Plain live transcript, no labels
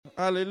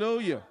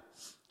Hallelujah.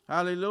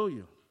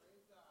 Hallelujah.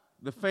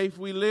 The faith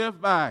we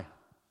live by.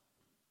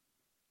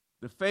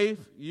 The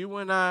faith you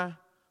and I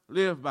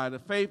live by. The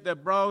faith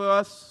that brought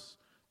us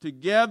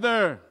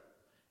together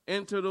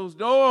into those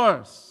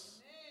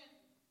doors.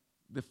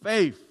 The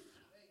faith.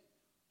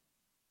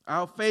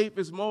 Our faith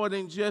is more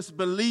than just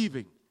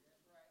believing.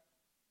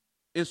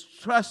 It's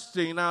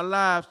trusting our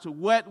lives to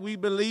what we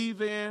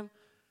believe in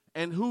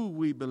and who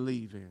we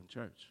believe in,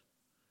 church.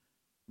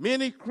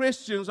 Many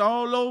Christians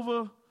all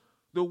over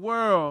the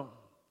world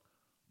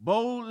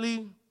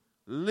boldly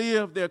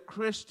live their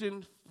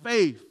Christian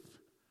faith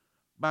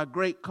by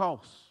great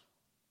cost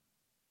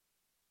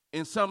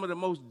in some of the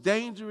most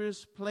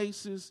dangerous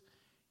places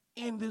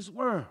in this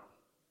world,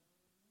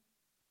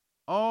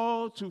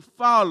 all to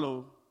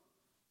follow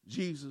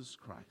Jesus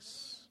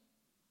Christ.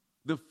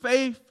 The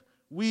faith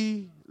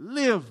we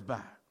live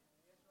by.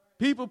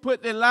 People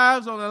put their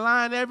lives on the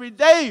line every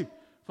day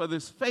for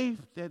this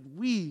faith that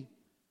we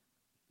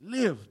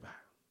live by.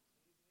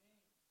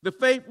 The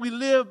faith we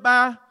live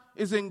by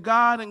is in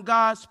God and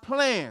God's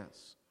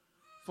plans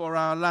for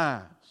our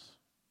lives.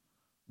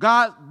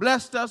 God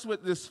blessed us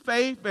with this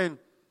faith, and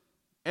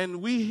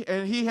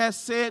He has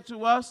said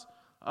to us,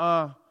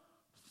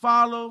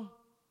 follow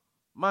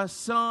my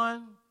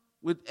son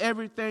with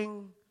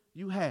everything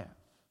you have.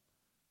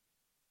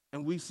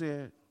 And we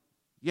said,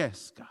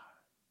 yes, God.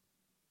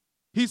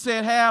 He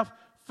said, have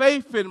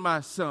faith in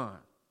my son.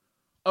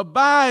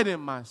 Abide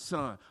in my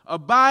son.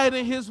 Abide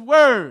in his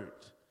word.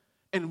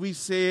 And we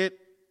said,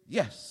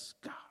 yes,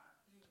 God.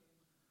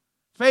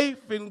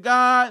 Faith in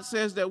God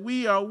says that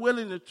we are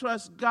willing to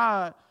trust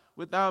God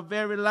with our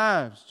very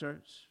lives,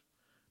 church.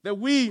 That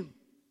we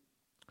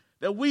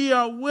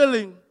are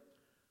willing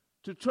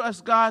to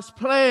trust God's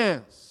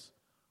plans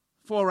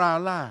for our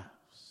lives.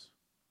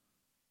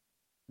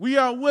 We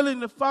are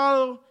willing to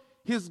follow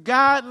his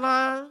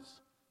guidelines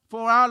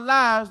for our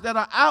lives that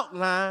are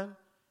outlined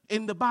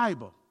in the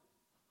Bible.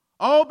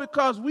 All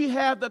because we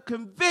have the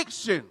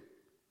conviction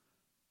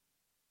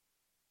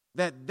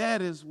that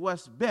that is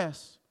what's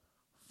best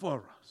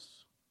for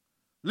us.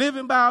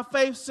 Living by our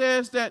faith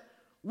says that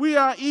we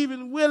are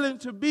even willing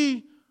to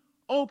be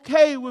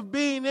okay with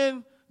being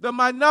in the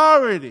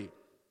minority.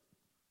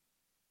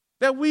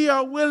 That we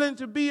are willing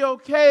to be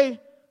okay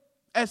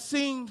as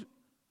seen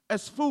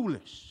as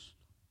foolish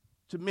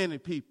to many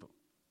people.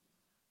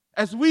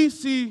 As we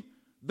see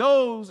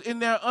those in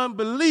their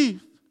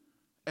unbelief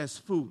as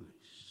foolish.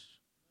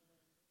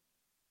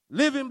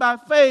 Living by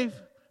faith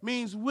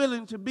means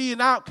willing to be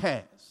an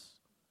outcast.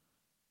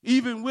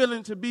 Even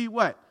willing to be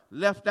what?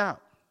 Left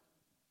out.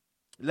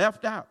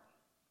 Left out.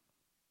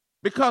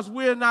 Because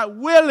we're not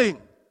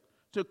willing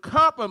to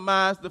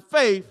compromise the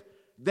faith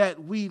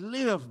that we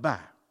live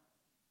by.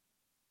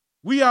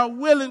 We are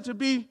willing to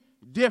be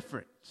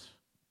different.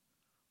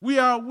 We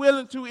are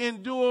willing to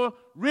endure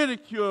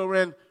ridicule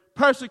and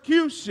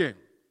persecution.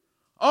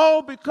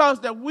 All because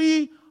that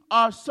we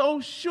are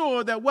so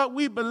sure that what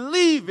we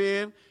believe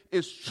in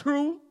is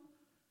true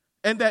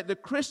and that the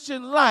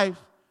Christian life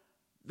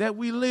that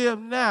we live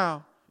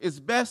now is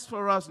best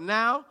for us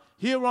now,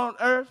 here on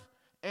earth,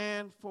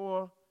 and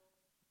for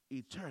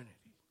eternity.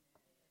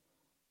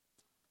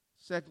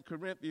 2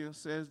 Corinthians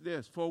says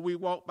this, for we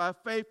walk by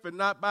faith and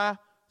not by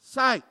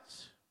sight.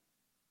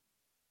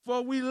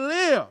 For we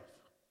live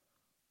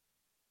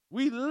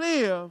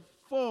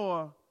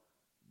for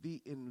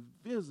the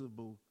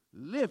invisible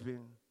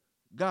living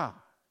God.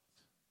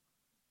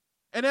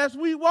 And as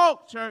we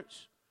walk,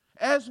 church,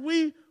 as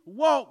we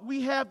walk,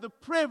 we have the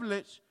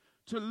privilege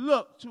to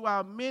look to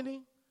our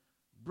many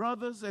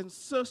brothers and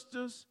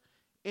sisters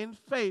in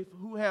faith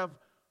who have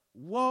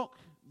walked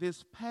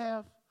this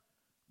path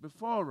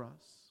before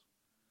us.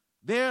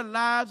 Their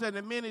lives and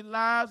the many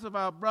lives of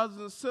our brothers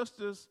and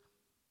sisters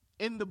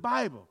in the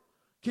Bible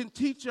can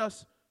teach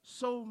us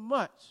so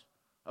much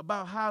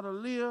about how to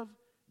live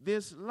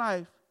this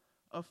life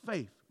of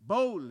faith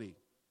boldly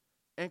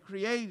and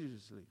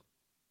courageously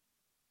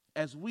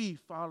as we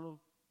follow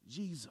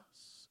Jesus.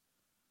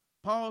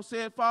 Paul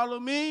said, follow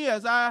me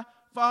as I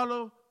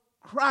follow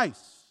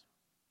Christ.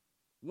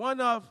 One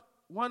of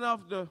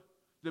the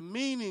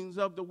meanings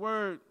of the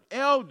word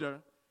elder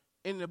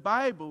in the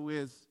Bible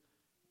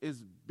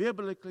is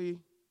biblically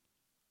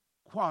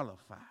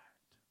qualified.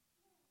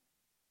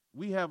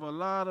 We have a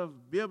lot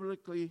of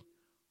biblically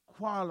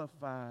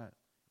qualified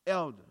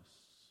elders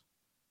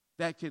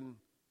that can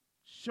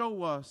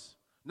show us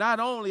not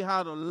only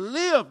how to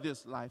live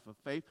this life of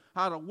faith,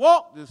 how to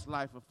walk this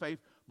life of faith,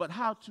 but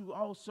how to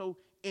also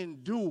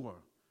endure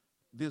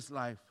this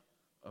life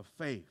of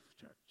faith,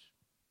 church.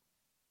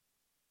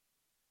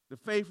 The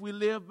faith we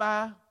live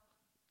by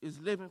is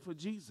living for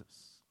Jesus.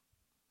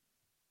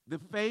 The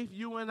faith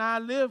you and I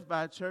live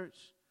by, church,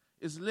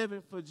 is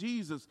living for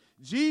Jesus.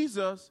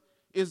 Jesus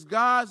is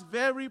God's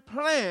very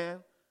plan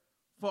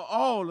for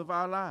all of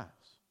our lives.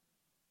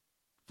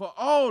 For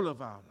all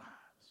of our lives.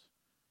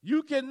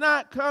 You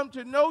cannot come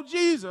to know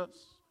Jesus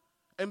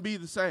and be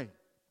the same.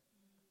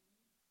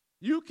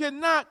 You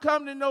cannot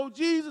come to know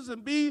Jesus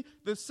and be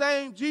the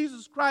same.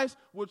 Jesus Christ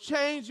will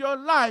change your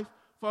life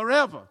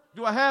forever.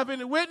 Do I have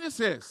any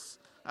witnesses?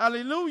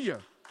 Hallelujah.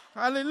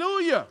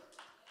 Hallelujah.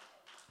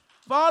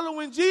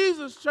 Following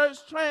Jesus, church,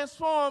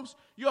 transforms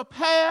your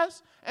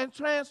past and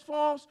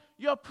transforms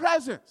your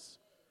presence,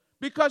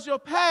 because your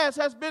past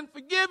has been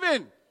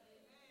forgiven.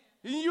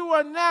 And you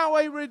are now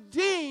a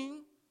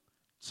redeemed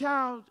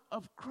child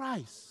of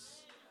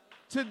Christ.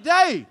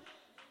 Today,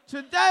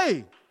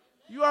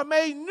 you are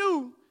made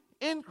new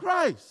in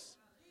Christ.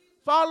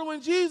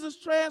 Following Jesus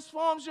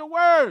transforms your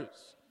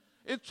words.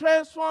 It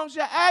transforms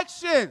your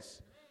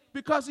actions,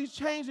 because he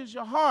changes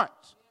your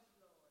heart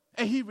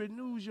and he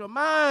renews your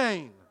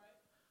mind.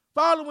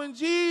 Following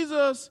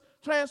Jesus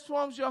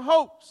transforms your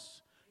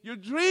hopes, your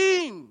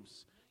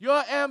dreams,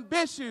 your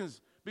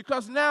ambitions,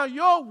 because now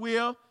your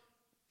will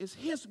is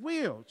his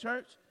will,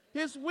 church.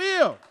 His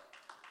will.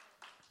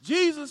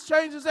 Jesus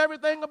changes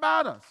everything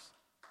about us.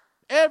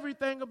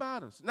 Everything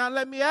about us. Now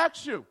let me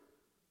ask you,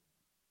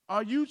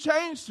 are you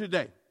changed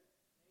today?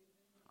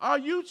 Are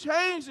you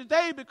changed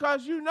today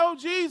because you know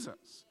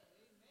Jesus?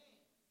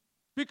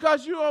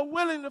 Because you are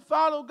willing to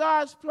follow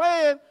God's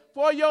plan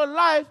for your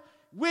life,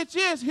 which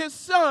is his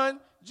son,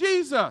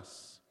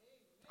 Jesus.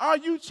 Are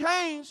you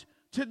changed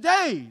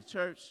today,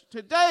 church?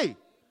 Today.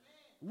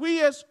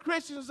 We as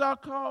Christians are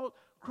called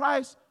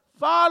Christ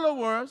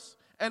followers,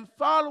 and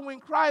following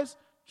Christ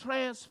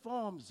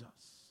transforms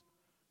us.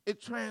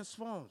 It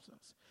transforms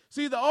us.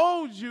 See, the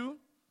old you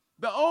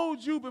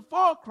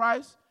before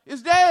Christ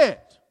is dead.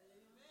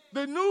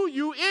 The new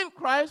you in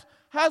Christ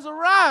has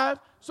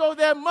arrived, so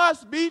there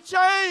must be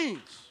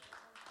change.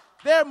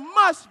 There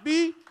must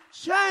be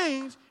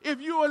change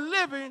if you are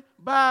living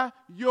by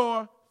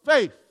your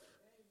faith.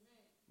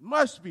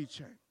 Must be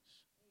changed.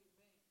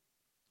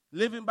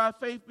 Living by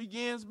faith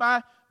begins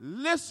by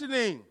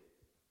listening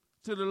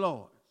to the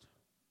Lord.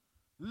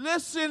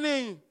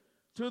 Listening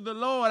to the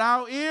Lord.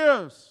 Our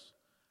ears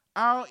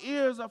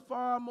are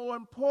far more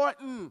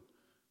important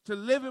to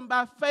living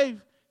by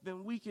faith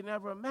than we can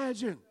ever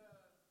imagine.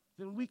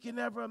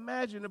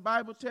 The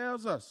Bible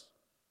tells us.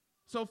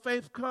 So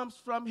faith comes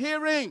from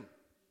hearing,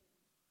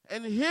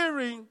 and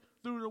hearing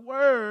through the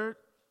word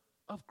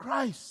of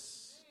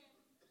Christ.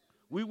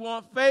 We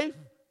want faith,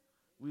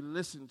 we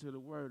listen to the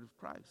word of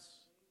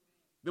Christ.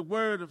 The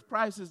word of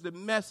Christ is the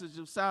message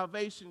of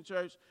salvation,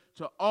 church,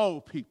 to all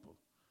people.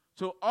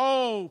 To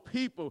all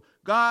people.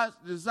 God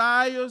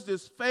desires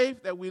this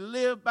faith that we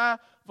live by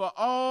for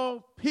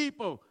all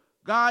people.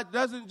 God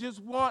doesn't just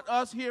want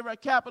us here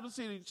at Capital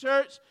City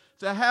Church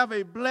to have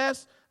a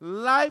blessed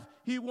life.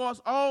 He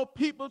wants all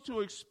people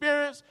to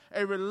experience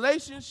a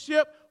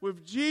relationship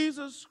with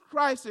Jesus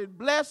Christ, a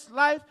blessed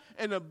life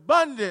and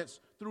abundance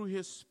through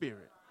his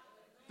Spirit.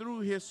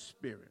 Through his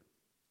Spirit.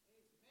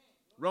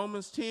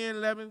 Romans 10,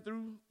 11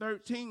 through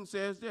 13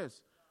 says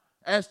this.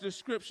 As the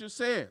scripture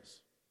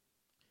says,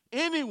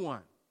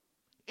 anyone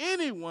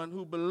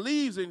who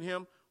believes in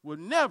him will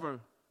never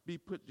be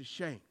put to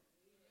shame.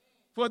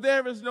 For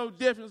there is no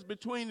difference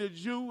between the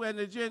Jew and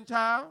the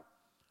Gentile.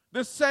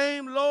 The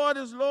same Lord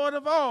is Lord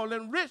of all,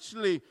 and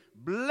richly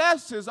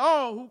blesses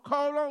all who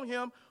call on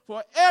him.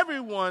 For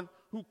everyone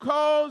who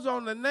calls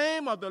on the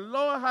name of the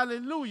Lord,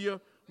 hallelujah,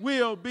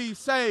 will be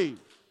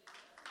saved.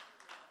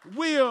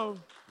 Will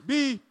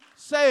be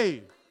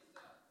saved.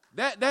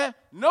 That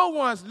no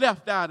one's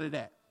left out of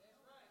that.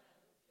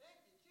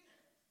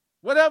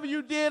 Whatever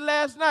you did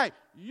last night,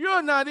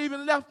 you're not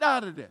even left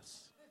out of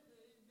this.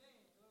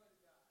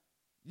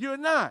 You're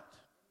not.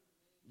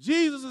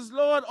 Jesus is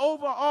Lord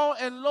over all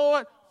and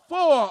Lord for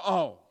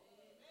all.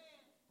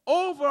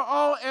 Over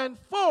all and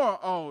for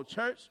all,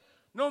 church.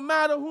 No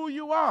matter who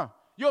you are,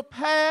 your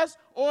past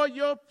or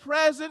your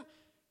present,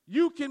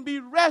 you can be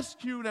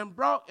rescued and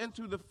brought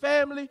into the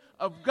family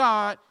of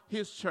God,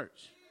 his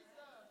church.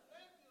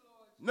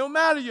 No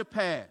matter your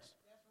past,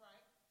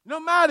 no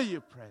matter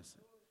your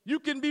present, you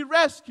can be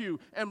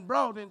rescued and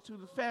brought into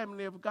the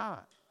family of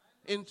God,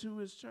 into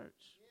his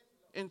church,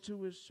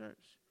 into his church.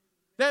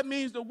 That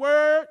means the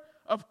word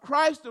of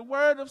Christ, the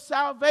word of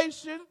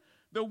salvation,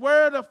 the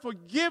word of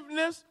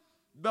forgiveness,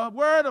 the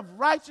word of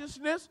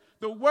righteousness,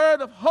 the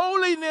word of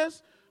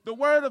holiness, the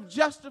word of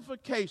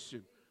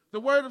justification, the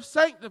word of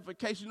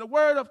sanctification, the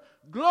word of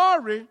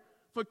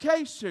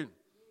glorification,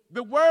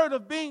 the word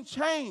of being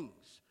changed,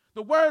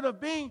 the word of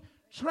being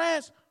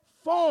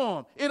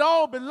transformed. It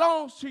all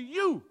belongs to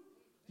you,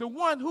 the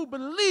one who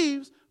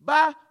believes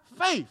by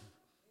faith.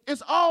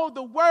 It's all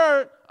the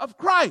word of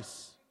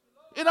Christ.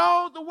 It's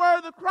all the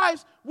word of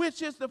Christ,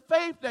 which is the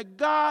faith that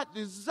God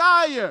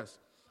desires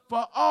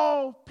for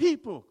all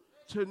people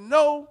to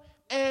know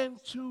and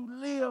to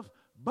live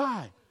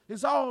by.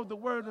 It's all the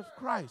word of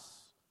Christ.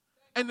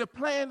 And the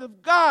plan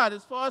of God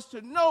is for us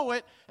to know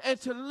it and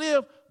to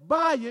live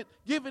by it,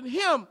 giving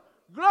him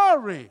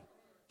glory.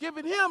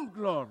 Giving him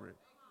glory.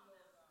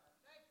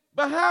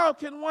 But how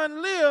can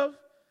one live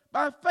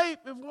by faith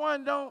if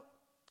one don't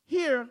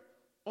hear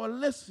or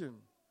listen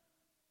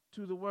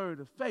to the word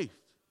of faith?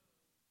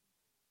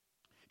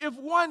 If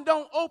one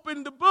don't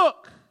open the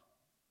book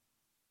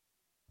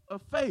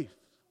of faith,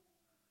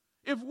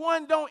 if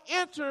one don't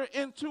enter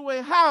into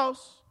a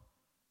house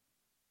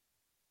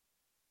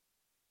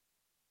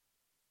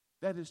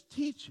that is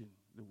teaching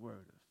the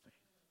word of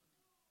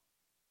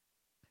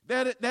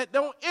faith. That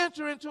don't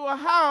enter into a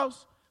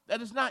house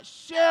that is not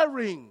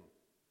sharing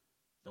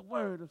the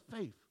word of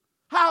faith.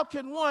 How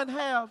can one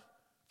have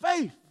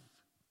faith?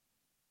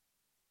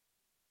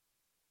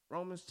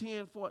 Romans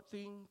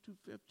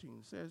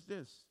 10:14-15 says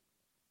this.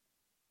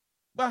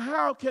 But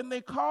how can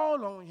they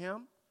call on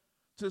him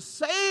to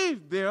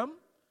save them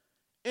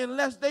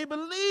unless they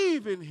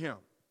believe in him?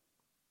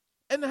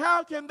 And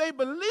how can they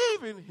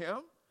believe in him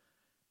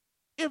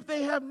if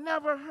they have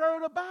never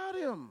heard about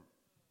him?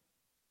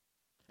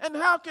 And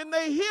how can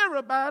they hear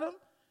about him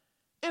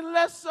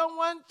unless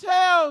someone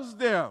tells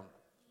them?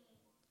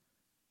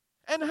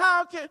 And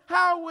how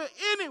will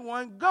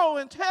anyone go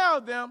and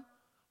tell them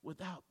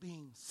without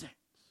being sent?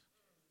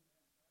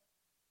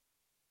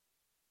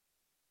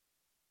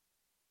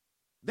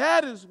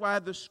 That is why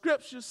the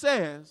scripture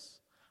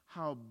says,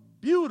 how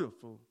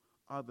beautiful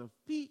are the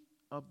feet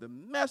of the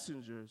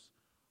messengers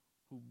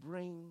who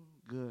bring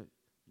good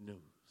news.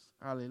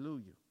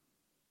 Hallelujah.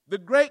 The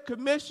Great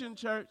Commission,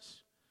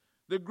 church,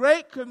 the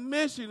Great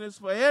Commission is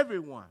for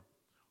everyone.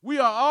 We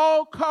are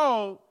all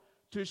called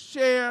to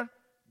share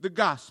the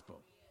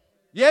gospel.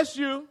 Yes,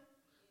 you.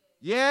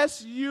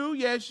 Yes, you.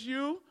 Yes,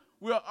 you.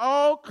 We're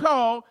all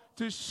called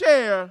to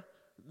share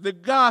the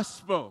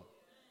gospel.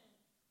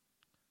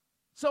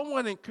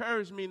 Someone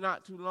encouraged me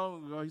not too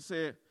long ago. He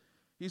said,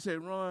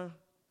 Ron,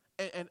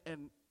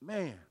 and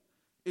man,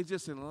 it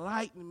just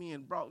enlightened me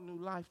and brought new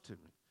life to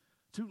me.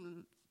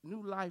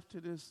 New life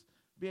to this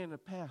being a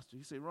pastor.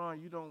 He said,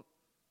 Ron, you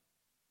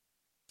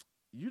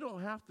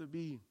don't have to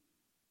be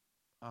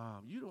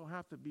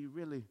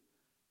really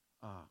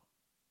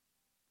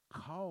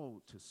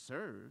called to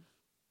serve.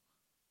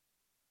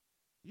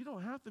 You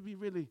don't have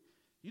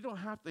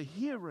to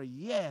hear a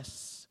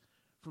yes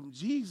from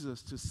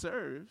Jesus to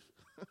serve.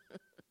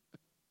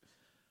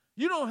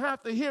 You don't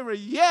have to hear a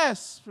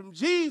yes from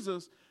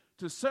Jesus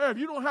to serve.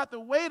 You don't have to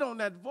wait on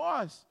that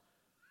voice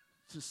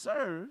to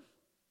serve,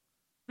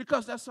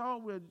 because that's all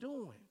we're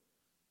doing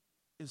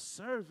is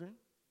serving.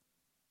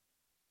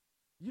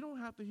 You don't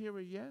have to hear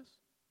a yes.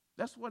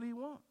 That's what he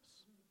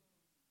wants.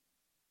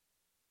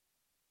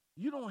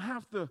 You don't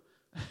have to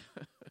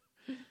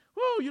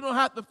you don't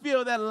have to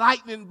feel that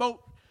lightning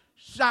bolt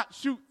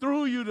shoot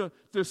through you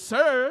to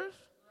serve.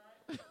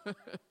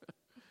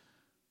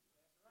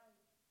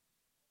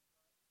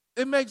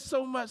 It makes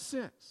so much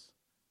sense.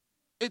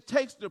 It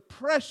takes the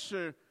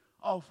pressure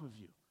off of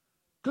you,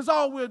 because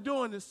all we're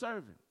doing is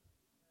serving.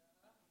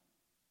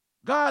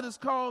 God has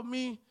called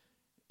me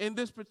in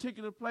this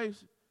particular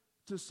place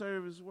to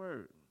serve his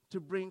word, to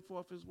bring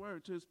forth his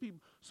word to his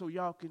people so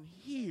y'all can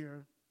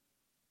hear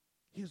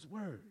his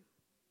word.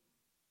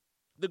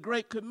 The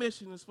Great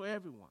Commission is for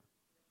everyone.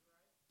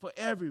 For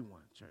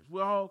everyone, church.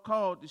 We're all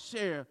called to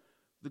share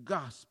the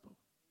gospel.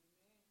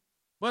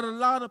 But a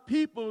lot of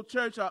people,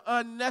 church, are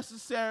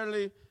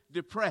unnecessarily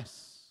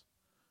depressed,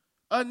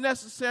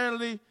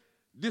 unnecessarily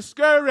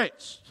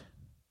discouraged.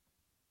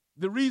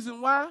 The reason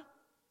why?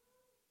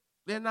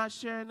 They're not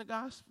sharing the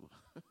gospel.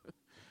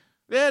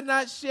 They're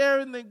not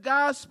sharing the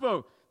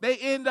gospel. They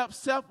end up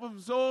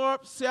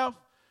self-absorbed,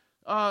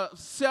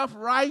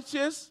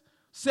 self-righteous,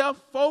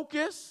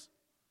 self-focused.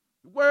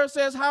 The word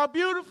says, how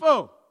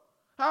beautiful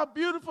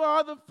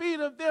are the feet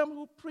of them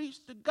who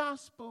preach the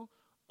gospel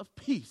of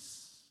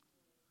peace.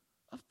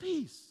 Of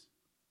peace,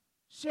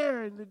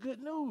 sharing the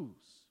good news.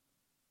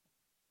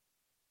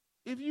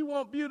 If you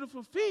want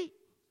beautiful feet,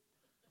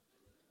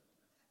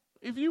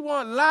 if you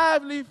want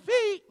lively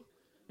feet,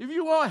 if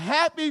you want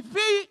happy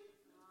feet,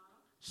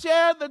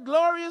 share the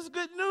glorious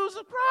good news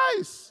of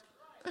Christ.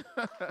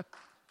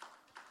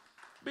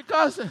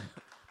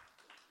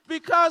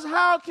 Because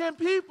how can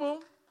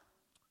people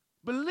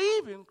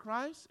believe in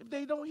Christ if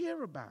they don't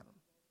hear about him?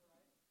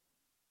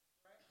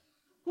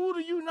 Who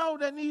do you know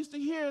that needs to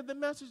hear the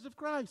message of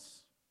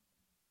Christ?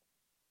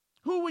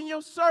 Who in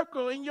your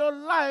circle, in your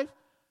life,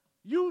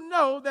 you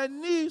know that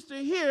needs to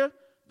hear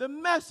the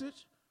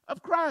message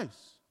of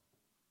Christ?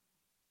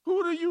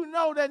 Who do you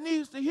know that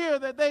needs to hear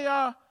that they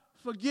are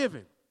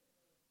forgiven?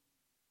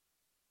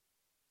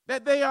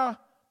 That they are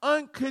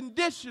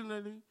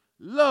unconditionally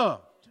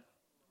loved?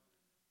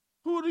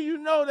 Who do you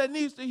know that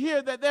needs to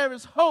hear that there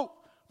is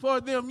hope for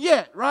them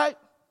yet, right?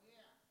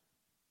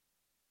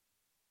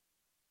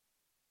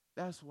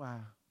 That's why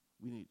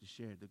we need to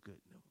share the good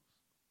news.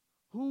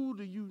 Who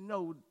do you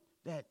know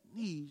that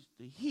needs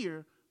to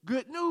hear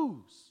good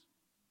news?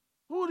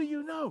 Who do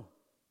you know?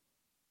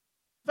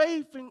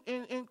 Faith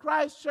in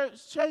Christ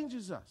Church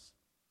changes us.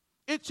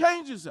 It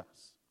changes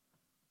us.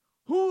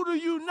 Who do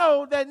you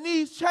know that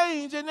needs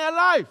change in their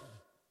life?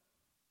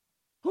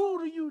 Who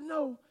do you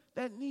know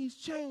that needs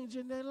change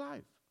in their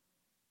life?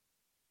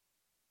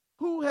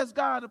 Who has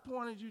God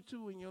appointed you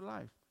to in your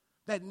life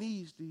that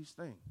needs these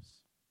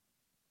things?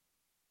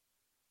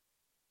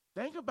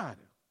 Think about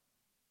it.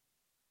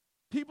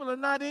 People are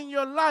not in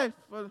your life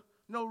for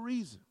no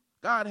reason.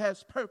 God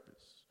has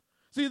purpose.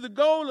 See, the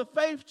goal of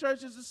Faith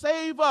Church is to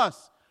save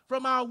us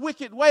from our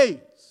wicked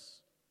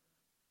ways.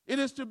 It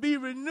is to be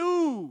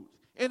renewed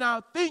in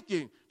our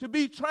thinking, to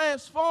be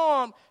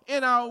transformed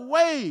in our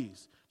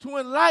ways, to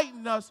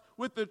enlighten us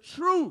with the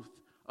truth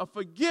of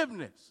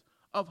forgiveness,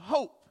 of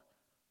hope,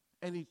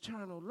 and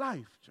eternal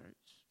life, church.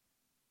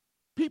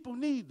 People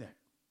need that.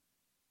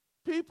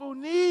 People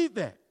need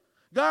that.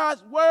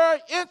 God's word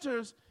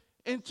enters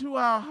into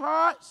our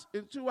hearts,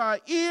 into our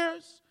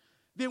ears.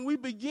 Then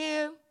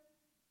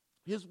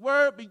His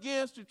word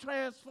begins to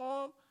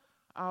transform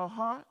our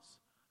hearts,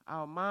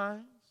 our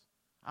minds,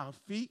 our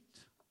feet,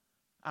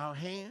 our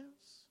hands.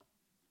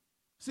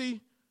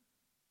 See,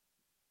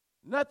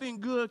 nothing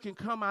good can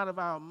come out of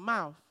our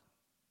mouth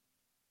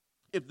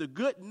if the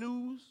good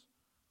news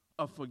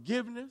of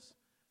forgiveness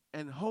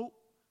and hope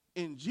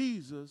in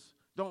Jesus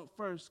don't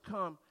first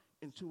come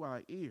into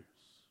our ears.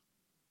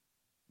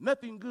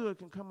 Nothing good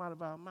can come out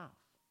of our mouth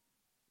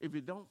if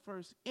it don't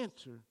first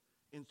enter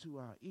into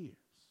our ears.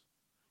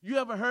 You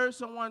ever heard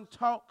someone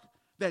talk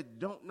that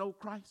don't know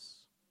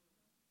Christ?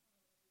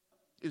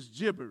 It's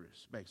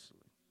gibberish, basically.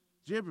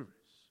 Gibberish.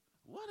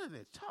 What are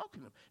they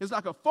talking about? It's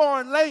like a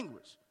foreign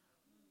language.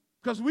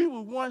 Because we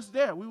were once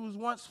there. We was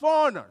once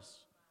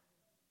foreigners.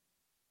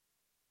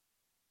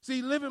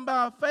 See, living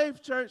by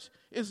faith, church,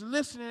 is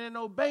listening and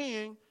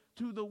obeying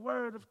to the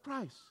word of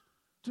Christ,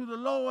 to the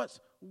Lord's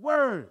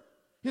word,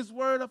 His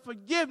word of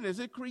forgiveness.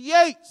 It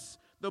creates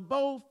the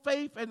bold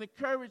faith and the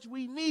courage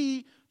we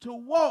need to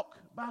walk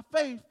by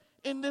faith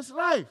in this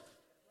life.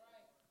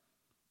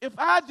 If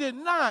I did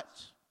not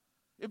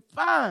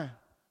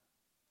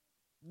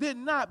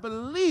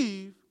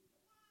believe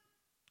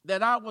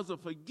that I was a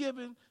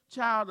forgiven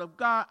child of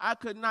God, I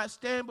could not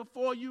stand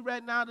before you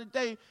right now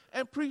today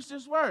and preach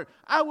this word.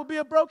 I would be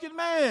a broken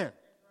man.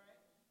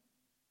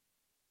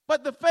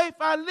 But the faith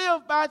I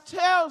live by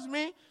tells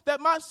me that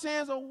my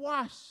sins are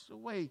washed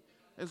away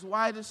as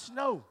white as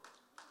snow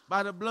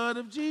by the blood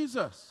of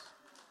Jesus.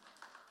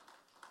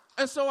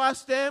 And so I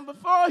stand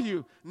before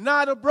you,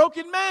 not a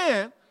broken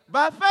man,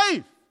 by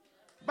faith.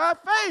 By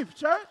faith,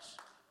 church.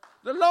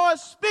 The Lord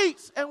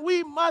speaks and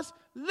we must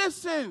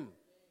listen.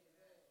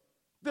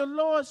 The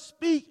Lord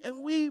speaks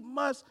and we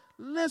must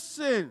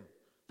listen.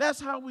 That's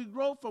how we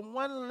grow from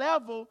one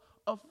level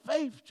of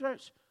faith,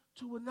 church,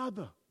 to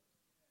another.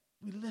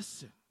 We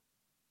listen.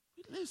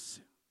 We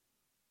listen.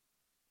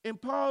 In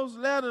Paul's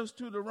letters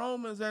to the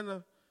Romans and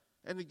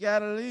the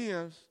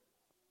Galileans,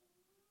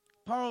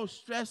 Paul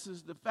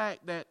stresses the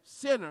fact that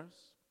sinners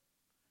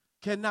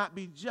cannot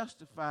be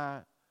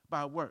justified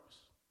by works.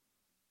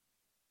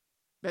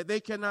 That they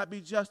cannot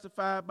be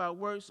justified by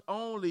works.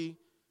 Only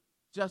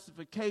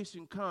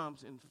justification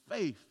comes in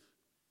faith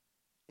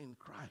in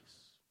Christ.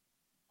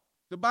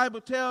 The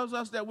Bible tells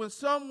us that when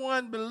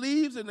someone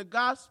believes in the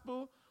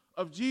gospel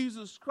of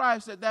Jesus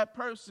Christ, that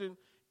person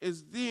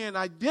is then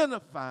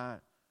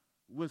identified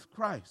with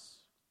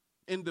Christ.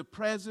 In the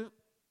present,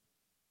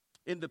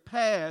 in the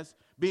past,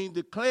 being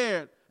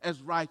declared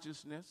as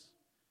righteousness.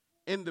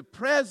 In the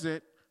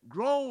present,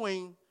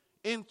 growing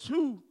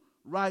into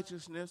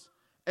righteousness.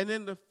 And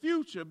in the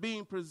future,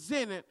 being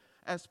presented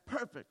as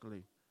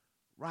perfectly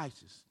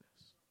righteousness.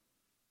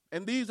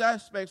 And these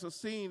aspects are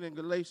seen in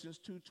Galatians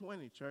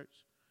 2:20,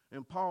 church.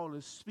 And Paul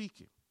is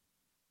speaking.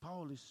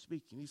 Paul is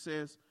speaking. He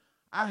says,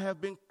 I have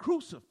been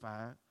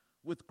crucified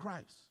with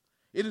Christ.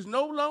 It is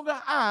no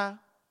longer I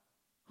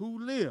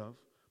who live,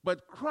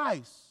 but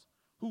Christ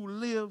who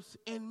lives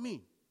in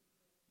me.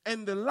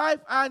 And the life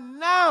I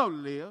now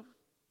live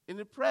in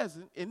the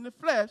present, in the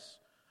flesh,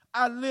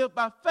 I live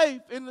by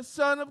faith in the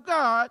Son of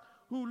God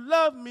who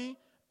loved me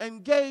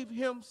and gave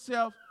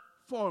himself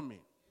for me.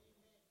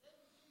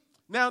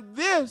 Now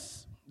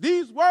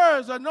these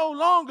words are no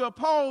longer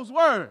Paul's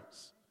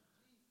words.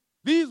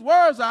 These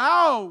words are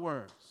our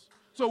words.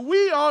 So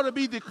we ought to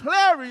be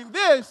declaring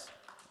this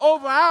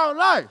over our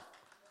life.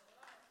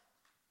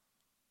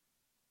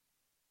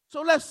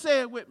 So let's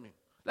say it with me.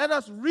 Let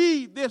us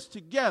read this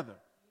together.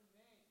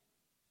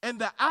 And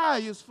the I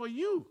is for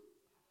you.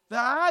 The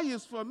I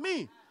is for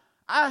me.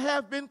 I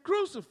have been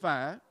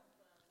crucified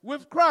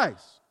with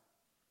Christ.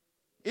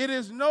 It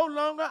is no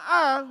longer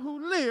I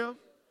who live,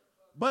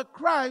 but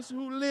Christ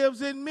who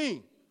lives in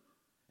me.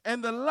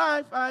 And the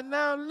life I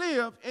now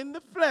live in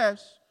the flesh,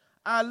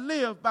 I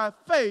live by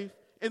faith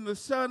in the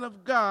Son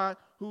of God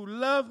who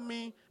loved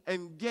me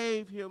and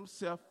gave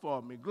himself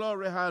for me.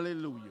 Glory,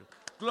 hallelujah.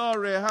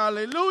 Glory,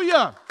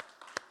 hallelujah.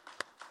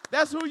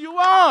 That's who you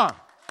are.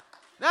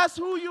 That's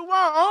who you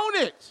are. Own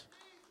it.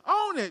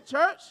 Own it,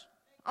 church.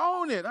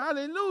 Own it.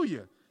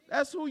 Hallelujah.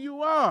 That's who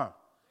you are.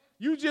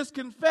 You just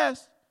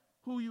confess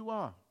who you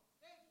are.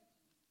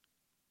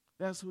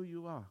 That's who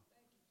you are.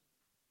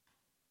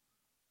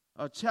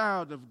 A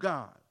child of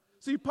God.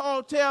 See,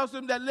 Paul tells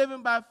them that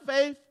living by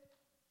faith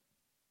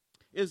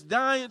is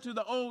dying to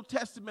the Old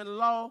Testament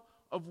law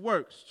of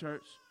works,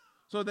 church,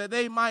 so that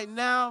they might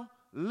now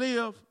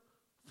live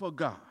for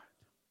God.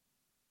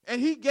 And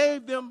he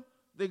gave them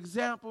the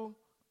example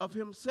of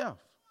himself.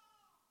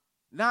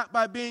 Not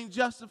by being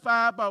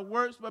justified by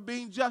works, but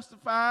being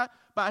justified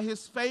by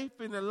his faith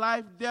in the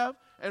life, death,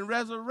 and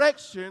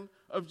resurrection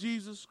of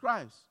Jesus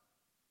Christ.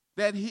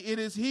 that it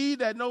is he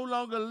that no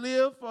longer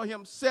live for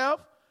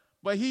himself,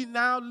 but he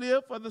now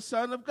live for the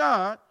Son of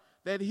God,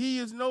 that he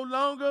is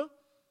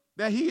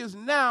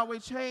now a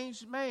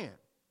changed man,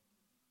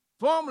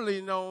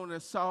 formerly known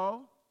as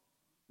Saul,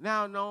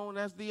 now known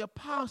as the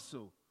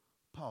Apostle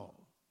Paul,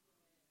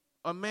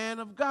 a man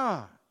of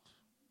God,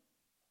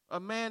 a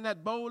man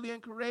that boldly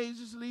and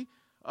courageously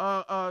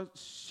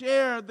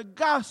shared the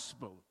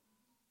gospel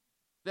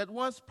that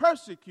once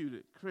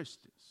persecuted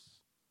Christians,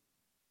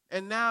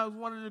 and now is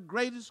one of the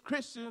greatest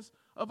Christians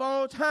of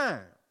all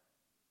time.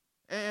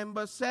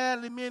 But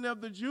sadly, many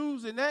of the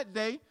Jews in that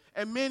day,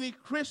 and many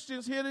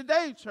Christians here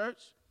today, church,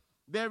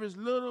 there is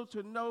little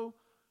to no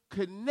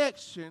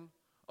connection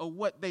of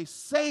what they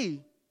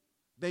say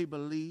they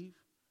believe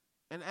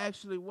and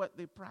actually what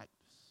they practice.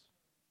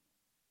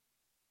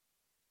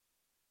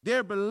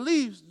 Their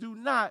beliefs do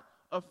not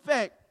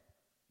affect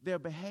their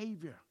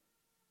behavior.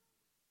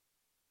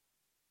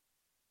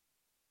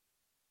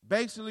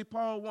 Basically,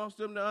 Paul wants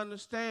them to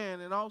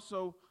understand, and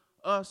also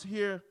us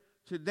here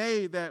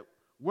today, that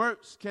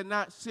works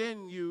cannot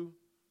send you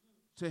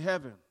to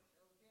heaven.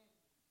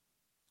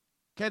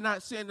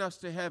 Cannot send us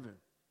to heaven.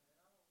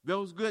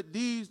 Those good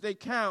deeds, they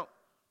count,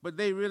 but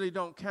they really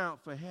don't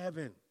count for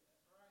heaven.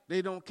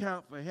 They don't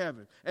count for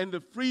heaven. And the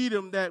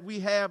freedom that we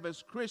have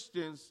as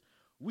Christians,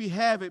 we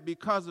have it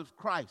because of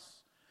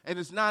Christ. And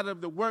it's not of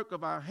the work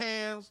of our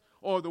hands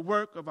or the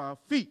work of our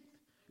feet.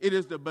 It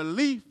is the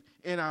belief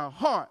in our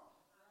heart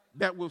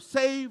that will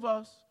save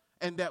us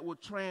and that will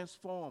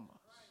transform us.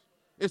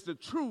 It's the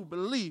true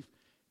belief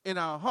in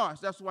our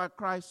hearts. That's why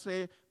Christ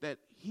said that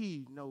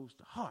he knows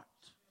the heart.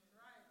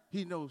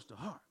 He knows the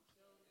heart.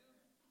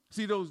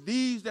 See, those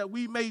deeds that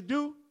we may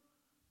do,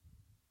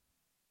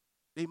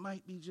 they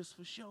might be just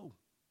for show.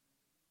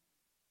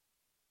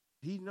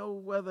 He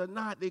knows whether or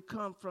not they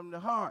come from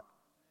the heart.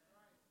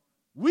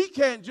 We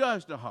can't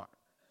judge the heart.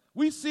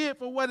 We see it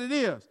for what it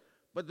is,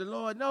 but the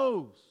Lord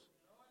knows.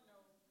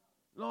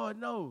 Lord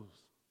knows.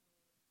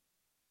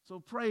 So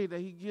pray that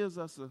he gives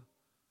us a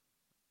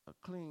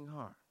clean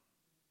heart.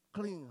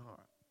 Clean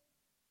heart.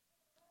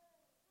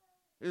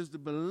 It's the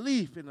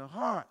belief in the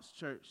hearts,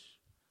 church,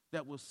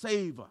 that will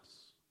save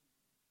us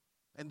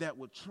and that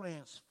will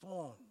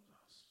transform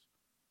us.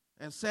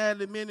 And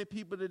sadly, many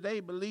people today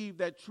believe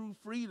that true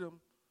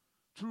freedom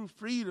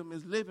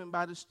is living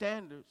by the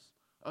standards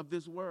of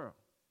this world.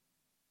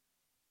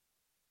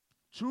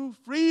 True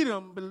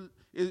freedom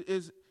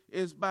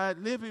is by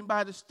living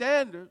by the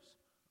standards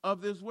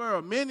of this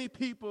world. Many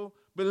people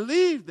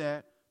believe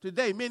that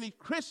today. Many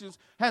Christians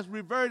has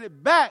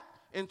reverted back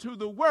into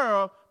the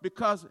world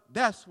because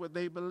that's what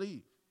they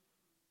believe.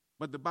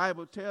 But the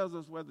Bible tells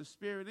us where the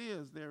Spirit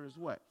is, there is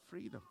what?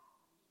 Freedom.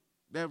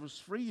 There is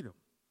freedom.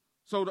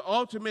 So the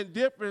ultimate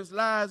difference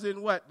lies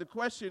in what? The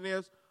question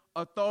is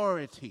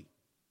authority.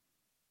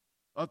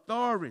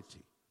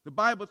 Authority. The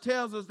Bible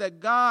tells us that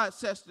God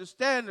sets the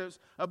standards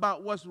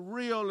about what's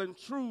real and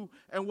true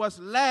and what's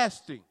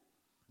lasting.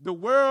 The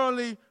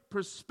worldly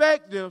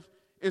perspective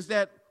is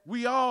that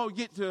we all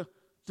get to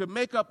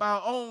make up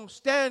our own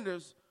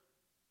standards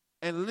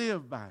and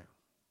live by them.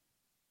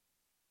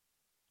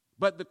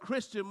 But the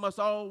Christian must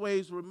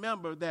always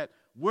remember that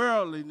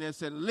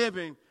worldliness and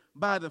living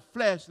by the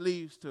flesh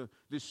leads to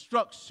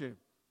destruction.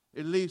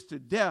 It leads to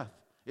death.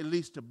 It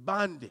leads to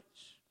bondage.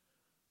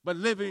 But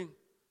living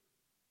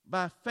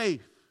by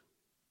faith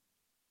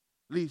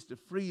leads to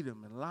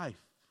freedom and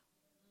life.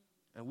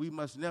 And we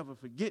must never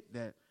forget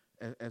that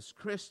as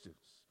Christians.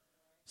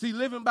 See,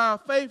 living by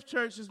faith,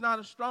 church, is not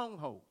a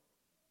stronghold.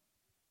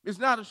 It's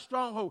not a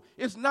stronghold.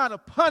 It's not a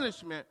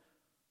punishment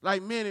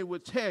like many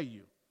would tell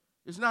you.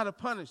 It's not a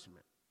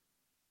punishment.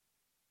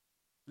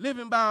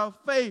 Living by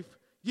faith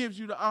gives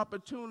you the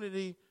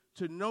opportunity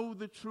to know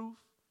the truth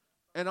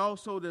and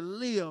also to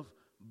live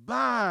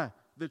by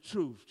the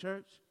truth,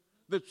 church.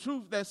 The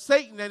truth that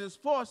Satan and his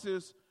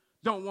forces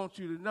don't want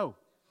you to know.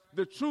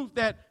 The truth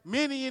that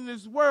many in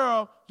this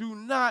world do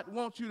not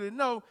want you to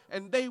know,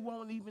 and they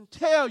won't even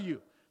tell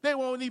you. They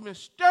won't even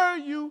stir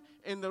you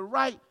in the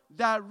right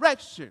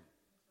direction.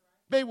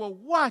 They will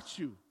watch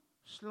you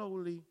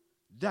slowly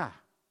die.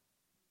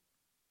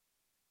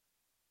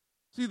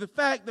 See, the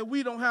fact that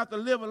we don't have to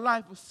live a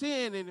life of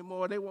sin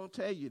anymore, they won't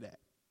tell you that.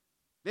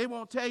 They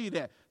won't tell you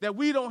that. That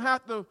we don't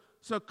have to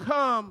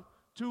succumb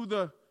to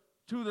the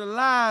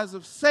lies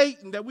of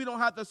Satan, that we don't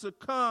have to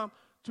succumb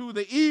to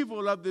the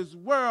evil of this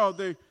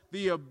world,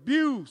 the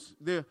abuse,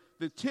 the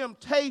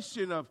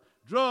temptation of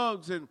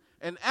drugs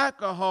and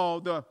alcohol,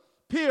 the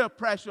peer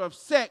pressure of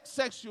sex,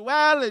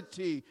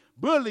 sexuality,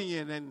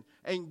 bullying,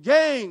 and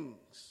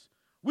gangs.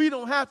 We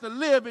don't have to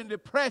live in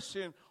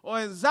depression or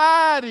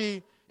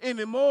anxiety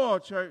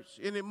anymore, church,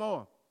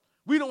 anymore.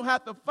 We don't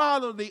have to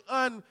follow the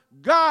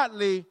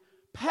ungodly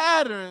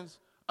patterns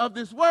of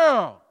this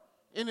world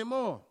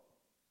anymore.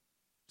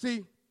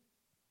 See,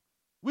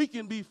 we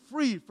can be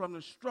free from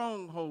the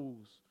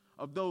strongholds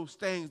of those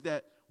things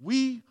that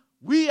we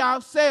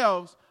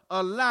ourselves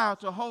allow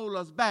to hold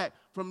us back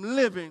from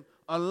living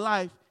a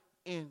life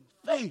in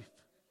faith.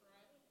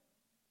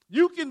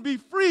 You can be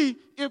free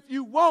if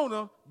you want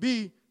to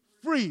be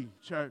free,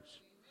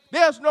 church.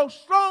 There's no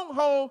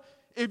stronghold.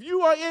 If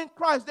you are in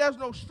Christ, there's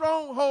no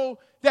stronghold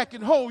that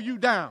can hold you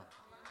down.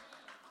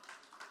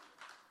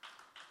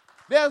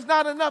 There's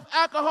not enough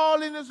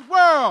alcohol in this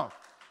world.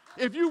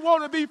 If you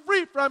want to be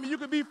free from it, you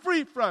can be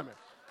free from it.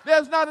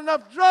 There's not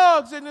enough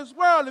drugs in this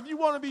world. If you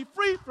want to be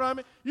free from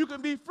it, you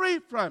can be free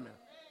from it.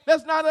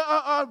 There's not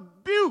an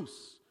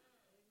abuse.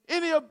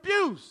 Any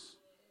abuse,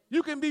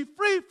 you can be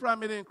free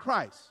from it in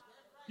Christ.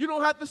 You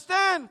don't have to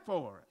stand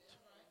for it.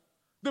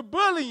 The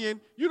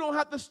bullying, you don't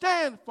have to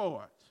stand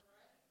for it.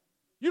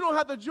 You don't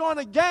have to join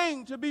a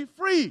gang to be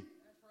free.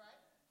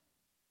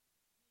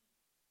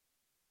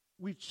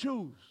 We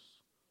choose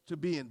to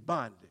be in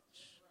bondage.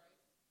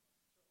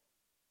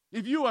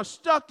 If you are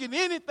stuck in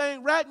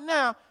anything right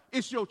now,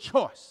 it's your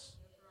choice.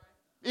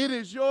 It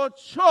is your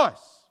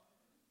choice.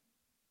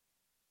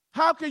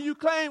 How can you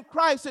claim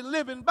Christ and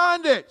live in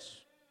bondage?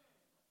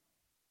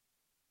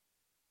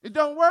 It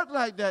don't work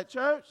like that,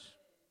 church.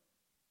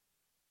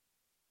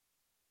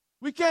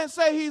 We can't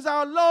say he's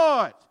our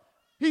Lord.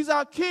 He's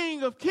our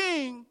King of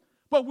kings,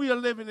 but we are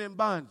living in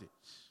bondage.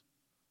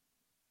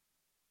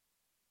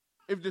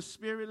 If the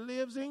Spirit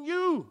lives in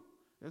you,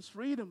 there's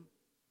freedom.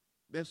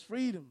 There's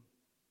freedom.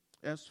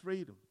 There's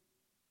freedom.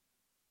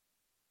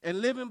 And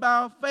living by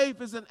our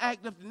faith is an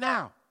act of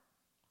now,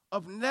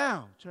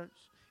 church.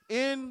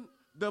 In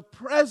the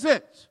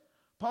present,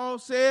 Paul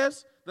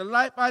says, the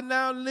life I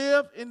now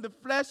live in the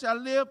flesh, I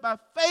live by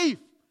faith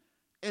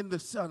in the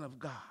Son of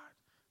God.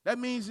 That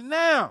means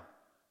now.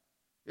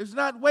 It's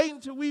not waiting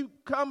till we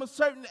come a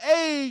certain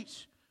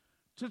age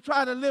to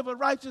try to live a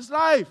righteous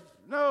life.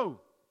 No.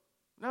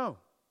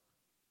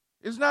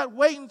 It's not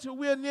waiting till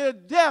we're near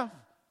death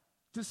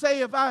to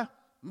say, if I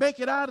make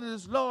it out of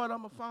this, Lord, I'm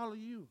going to follow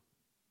you.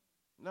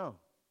 No.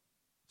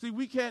 See,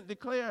 we can't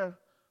declare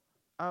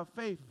our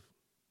faith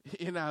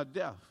in our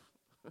death.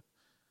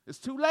 It's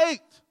too late.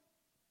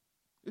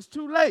 It's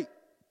too late.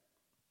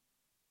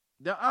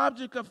 The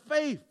object of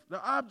faith,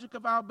 the object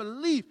of our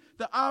belief,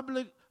 the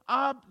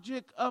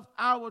object of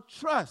our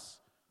trust,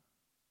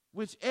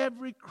 which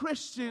every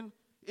Christian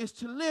is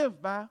to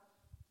live by,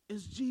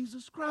 is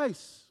Jesus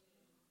Christ.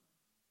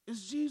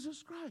 It's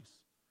Jesus Christ.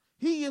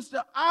 He is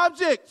the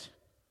object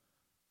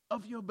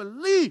of your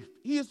belief.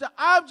 He is the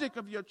object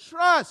of your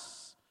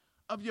trust,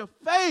 of your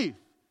faith.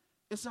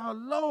 It's our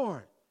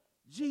Lord,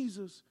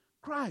 Jesus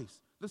Christ.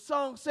 The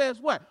song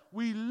says what?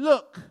 We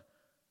look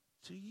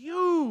to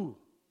you.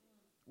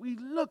 We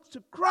look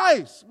to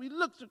Christ. We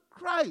look to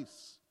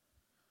Christ.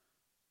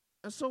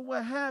 And so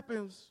what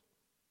happens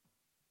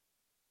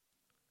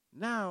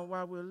now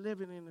while we're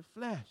living in the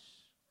flesh?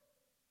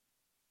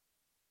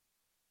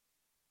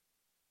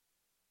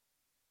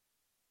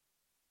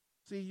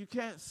 See, you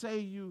can't say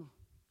you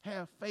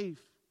have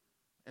faith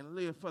and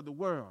live for the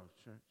world,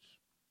 church.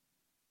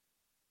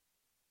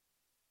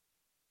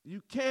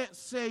 You can't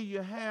say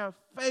you have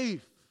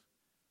faith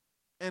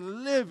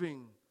and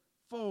living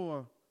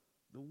for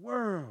the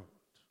world.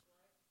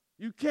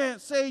 You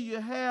can't say you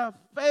have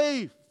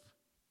faith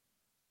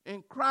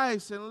in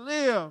Christ and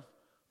live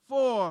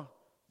for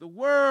the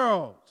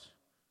world.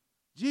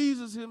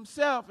 Jesus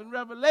himself in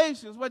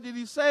Revelations, what did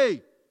he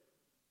say?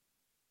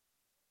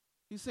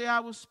 He said, I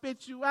will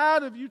spit you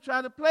out if you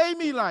try to play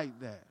me like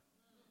that.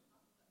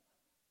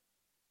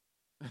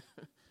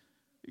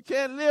 You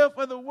can't live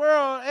for the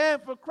world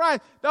and for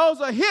Christ.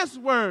 Those are his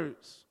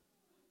words.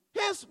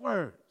 His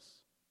words.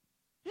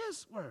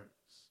 His words.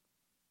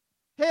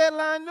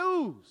 Headline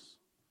news.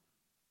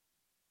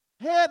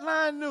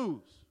 Headline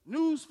news.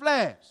 News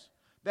flash.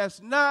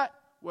 That's not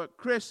what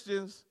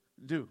Christians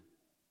do.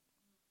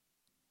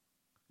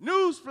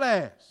 News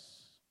flash.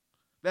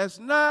 That's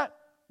not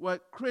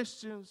what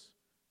Christians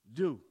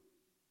do.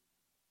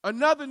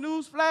 Another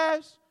news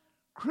flash.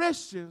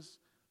 Christians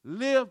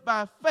live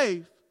by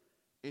faith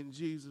in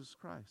Jesus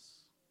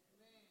Christ.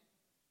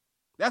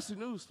 That's the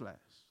news flash.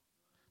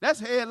 That's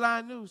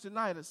headline news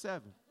tonight at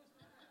 7.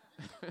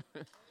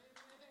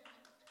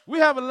 We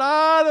have a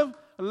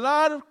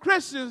lot of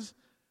Christians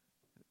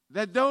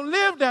that don't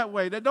live that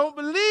way, that don't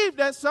believe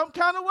that some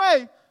kind of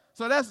way.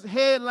 So that's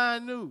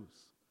headline news.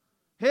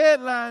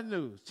 Headline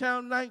news.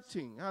 Channel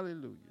 19.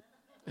 Hallelujah.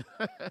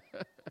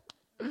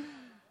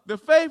 The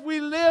faith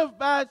we live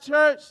by,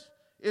 church,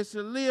 is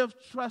to live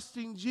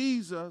trusting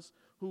Jesus,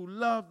 who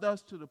loved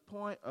us to the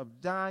point of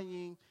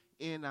dying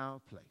in our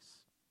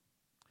place.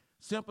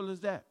 Simple as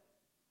that.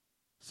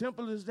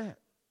 Simple as that.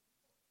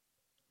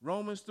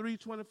 Romans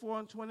 3:24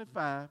 and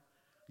 25.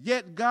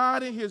 Yet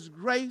God in his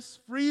grace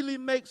freely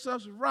makes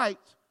us right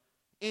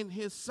in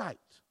his sight.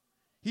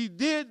 He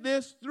did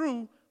this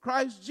through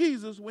Christ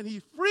Jesus when he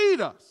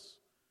freed us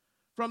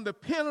from the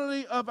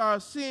penalty of our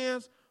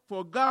sins,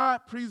 for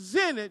God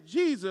presented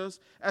Jesus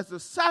as the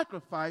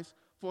sacrifice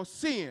for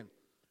sin.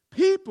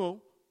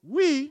 People,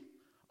 we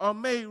are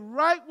made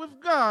right with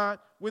God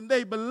when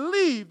they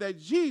believe that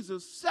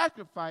Jesus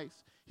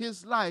sacrificed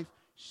his life,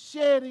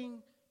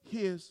 shedding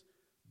his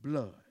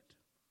blood.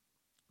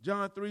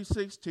 John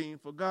 3:16,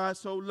 for God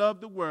so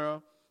loved the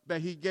world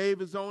that he gave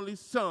his only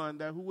Son,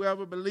 that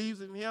whoever believes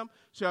in him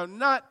shall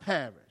not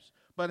perish,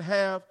 but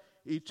have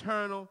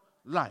eternal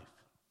life.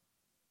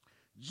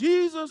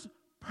 Jesus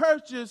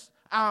purchased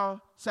our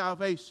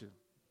salvation.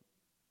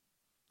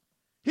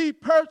 He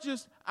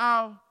purchased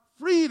our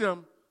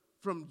freedom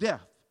from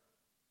death.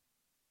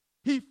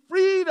 He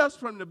freed us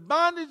from the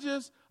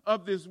bondages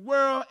of this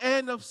world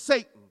and of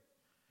Satan.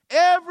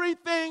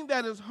 Everything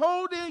that is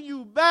holding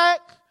you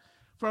back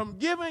from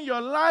giving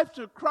your life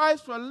to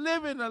Christ, for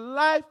living a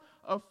life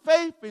of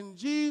faith in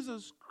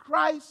Jesus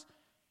Christ,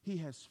 he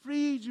has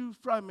freed you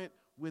from it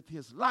with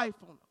his life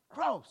on the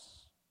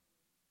cross.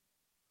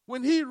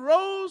 When he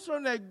rose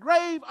from that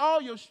grave,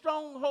 all your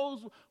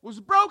strongholds was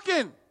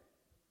broken.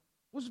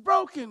 Was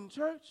broken,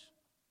 church.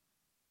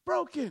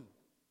 Broken.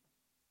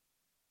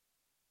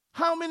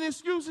 How many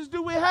excuses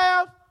do we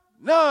have?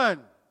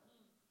 None.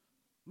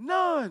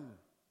 None.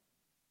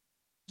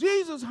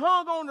 Jesus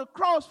hung on the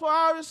cross for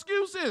our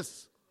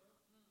excuses.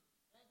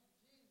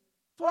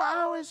 For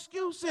our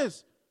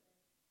excuses.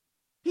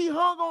 He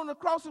hung on the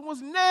cross and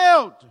was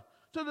nailed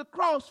to the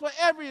cross for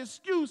every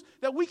excuse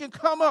that we can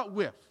come up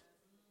with.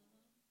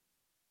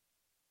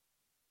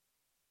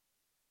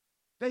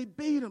 They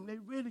beat him. They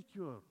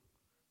ridiculed him.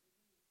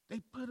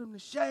 They put him to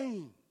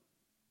shame.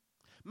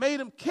 Made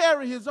him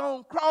carry his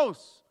own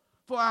cross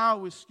for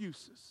our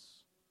excuses.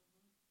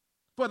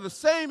 For the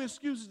same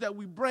excuses that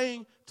we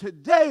bring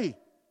today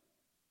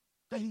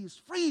that he's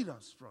freed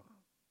us from.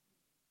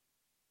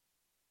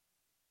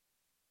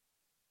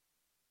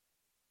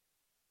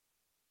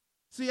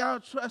 See, our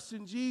trust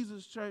in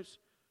Jesus, church,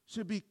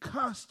 should be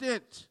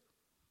constant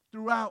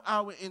throughout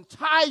our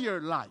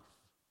entire life.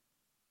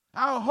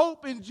 Our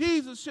hope in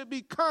Jesus should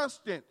be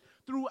constant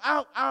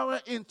throughout our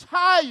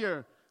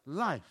entire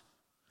life.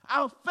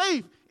 Our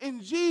faith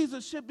in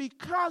Jesus should be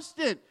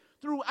constant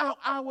throughout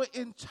our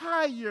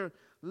entire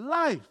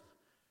life.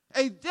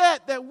 A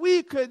debt that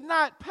we could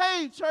not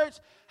pay, church,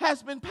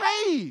 has been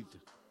paid.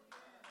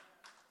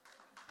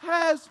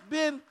 Has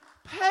been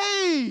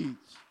paid.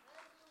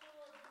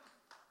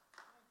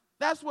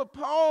 That's what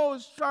Paul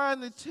is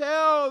trying to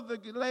tell the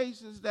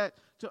Galatians that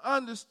to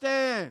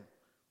understand.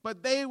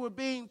 But they were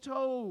being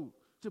told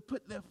to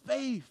put their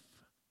faith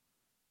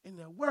in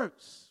their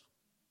works.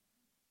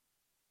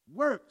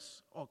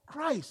 Works or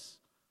Christ.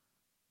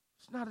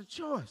 It's not a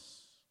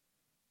choice.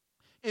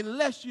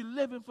 Unless you're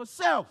living for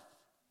self.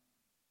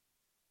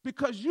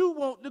 Because you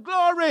want the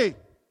glory.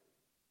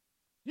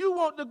 You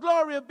want the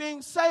glory of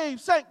being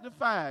saved,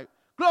 sanctified,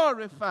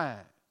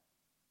 glorified.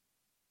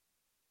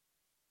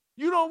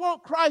 You don't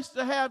want Christ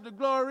to have the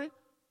glory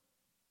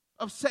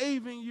of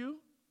saving you,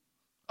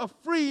 of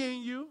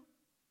freeing you.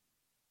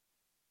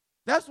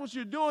 That's what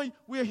you're doing.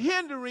 We're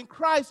hindering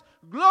Christ's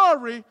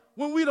glory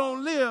when we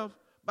don't live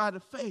by the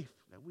faith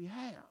that we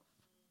have.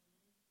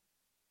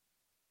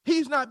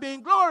 He's not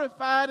being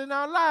glorified in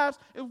our lives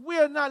if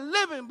we're not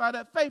living by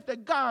that faith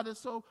that God has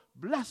so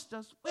blessed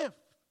us with.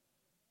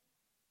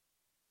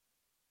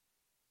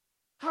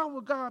 How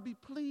will God be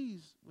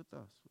pleased with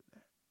us with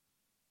that?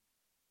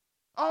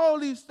 All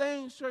these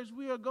things, church,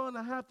 we are going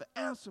to have to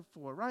answer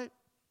for, right?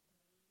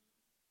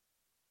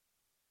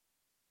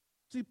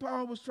 See,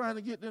 Paul was trying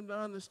to get them to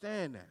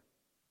understand that.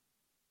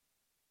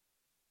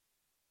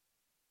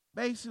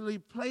 Basically,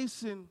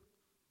 placing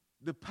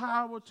the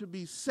power to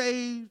be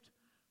saved,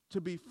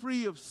 to be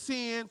free of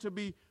sin, to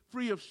be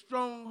free of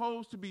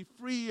strongholds, to be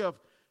free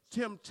of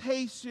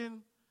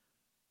temptation.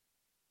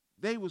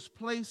 They was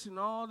placing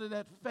all of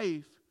that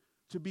faith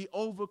to be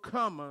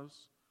overcomers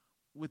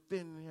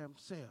within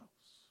themselves.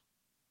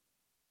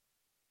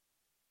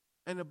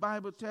 And the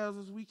Bible tells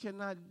us we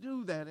cannot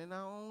do that in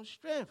our own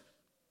strength.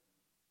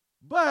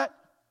 But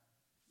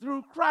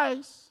through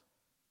Christ,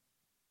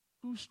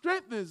 who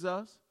strengthens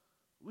us,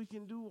 we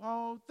can do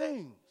all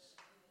things.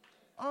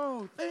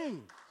 All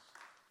things.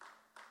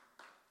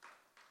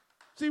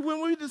 See,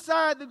 when we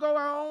decide to go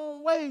our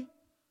own way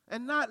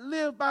and not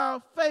live by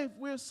our faith,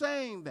 we're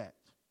saying that.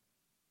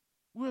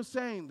 We're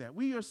saying that.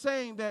 We are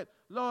saying that,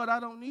 Lord, I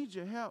don't need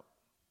your help.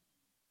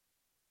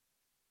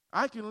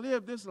 I can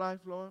live this life,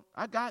 Lord.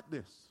 I got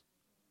this.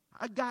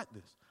 I got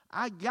this.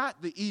 I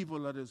got the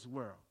evil of this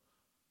world.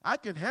 I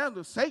can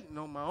handle Satan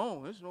on my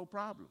own. It's no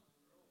problem.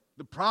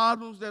 The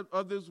problems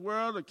of this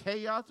world, the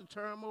chaos, the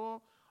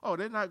turmoil, oh,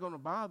 they're not going to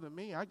bother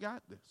me. I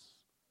got this.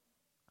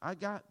 I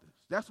got this.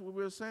 That's what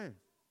we're saying.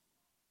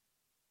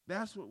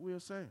 That's what we're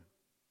saying.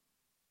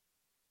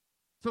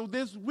 So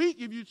this week,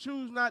 if you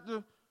choose not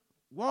to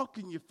walk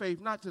in your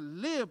faith, not to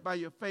live by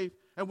your faith,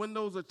 and when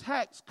those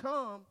attacks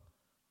come,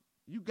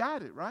 you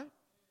got it, right?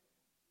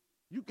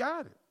 You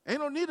got it. Ain't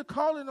no need of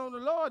calling on the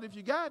Lord if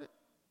you got it.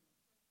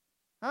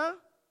 Huh?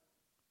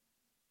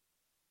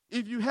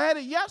 If you had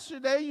it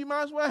yesterday, you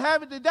might as well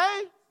have it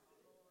today.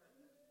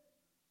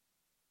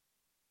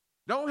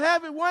 Don't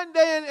have it one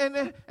day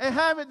and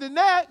have it the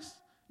next.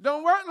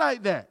 Don't work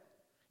like that.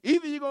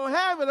 Either you're going to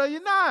have it or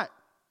you're not.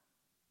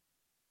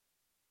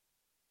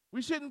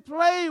 We shouldn't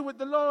play with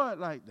the Lord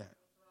like that.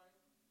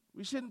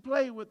 We shouldn't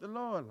play with the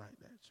Lord like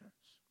that, church.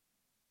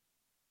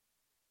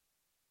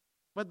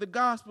 But the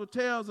gospel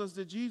tells us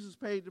that Jesus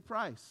paid the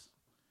price.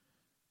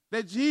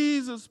 that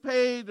Jesus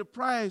paid the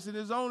price, and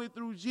it's only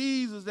through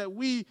Jesus that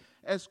we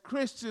as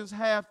Christians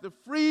have the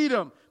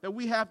freedom, that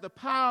we have the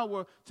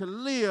power to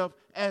live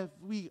as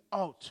we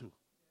ought to.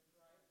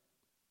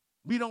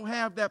 We don't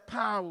have that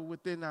power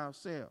within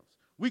ourselves.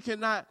 We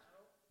cannot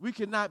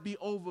be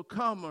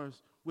overcomers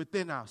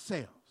within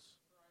ourselves.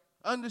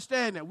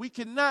 Understand that. We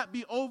cannot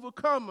be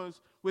overcomers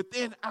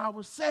within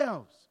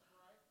ourselves.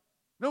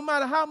 No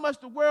matter how much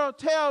the world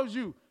tells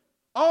you,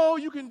 oh,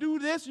 you can do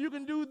this, you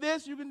can do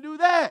this, you can do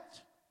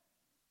that.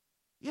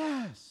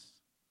 Yes.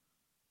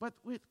 But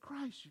with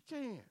Christ you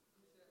can.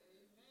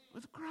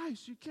 With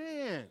Christ you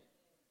can.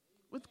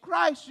 With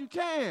Christ you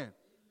can.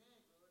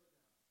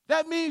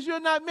 That means you're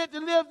not meant to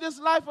live this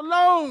life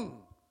alone.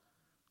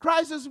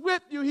 Christ is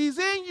with you. He's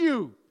in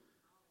you.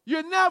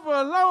 You're never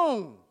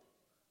alone.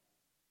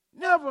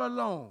 Never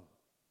alone.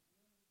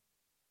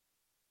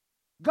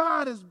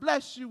 God has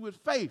blessed you with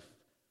faith.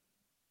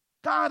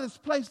 God has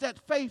placed that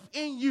faith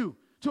in you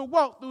to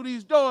walk through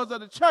these doors of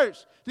the church,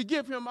 to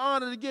give him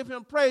honor, to give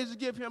him praise, to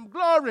give him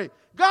glory.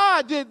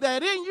 God did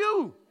that in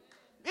you.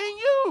 In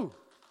you.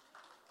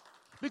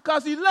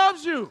 Because he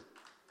loves you.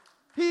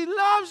 He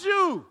loves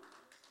you.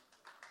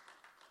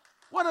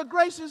 What a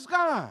gracious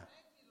God.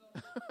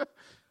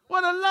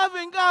 What a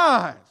loving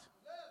God.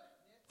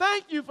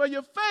 Thank you for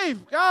your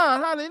faith,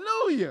 God.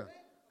 Hallelujah.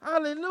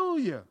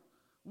 Hallelujah.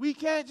 We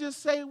can't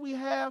just say we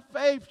have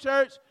faith,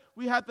 church.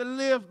 We have to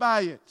live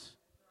by it.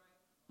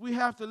 We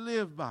have to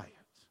live by it.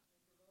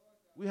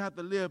 We have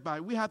to live by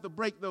it. We have to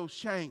break those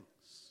chains.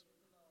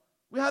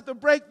 We have to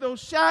break those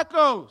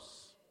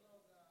shackles.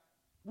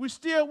 We're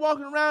still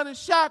walking around in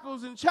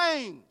shackles and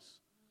chains.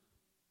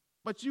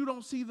 But you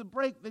don't see the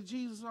break that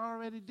Jesus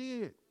already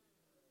did.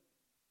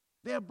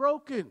 They're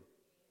broken.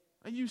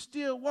 And you're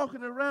still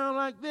walking around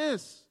like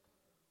this.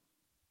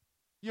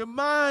 Your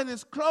mind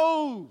is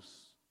closed.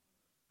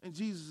 And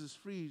Jesus has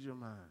freed your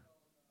mind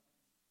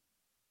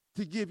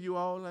to give you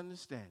all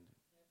understanding.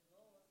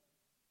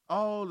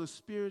 All the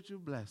spiritual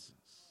blessings.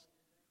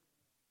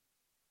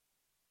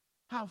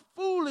 How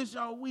foolish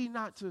are we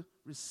not to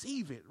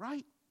receive it,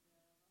 right?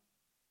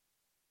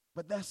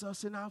 But that's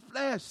us in our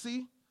flesh,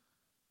 see?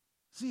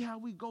 See how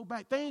we go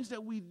back. Things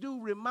that we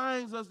do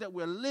reminds us that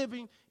we're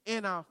living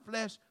in our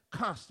flesh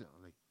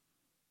constantly.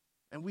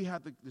 And we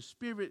have the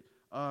Spirit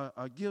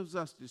gives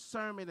us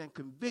discernment and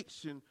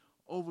conviction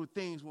over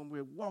things when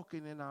we're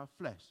walking in our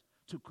flesh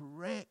to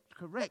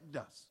correct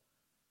us.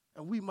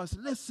 And we must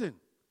listen.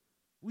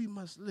 We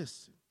must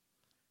listen.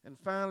 And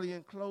finally,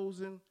 in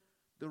closing,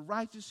 the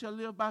righteous shall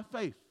live by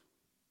faith.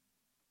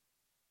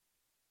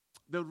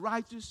 The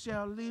righteous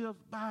shall live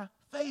by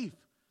faith.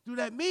 Do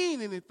that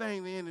mean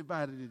anything to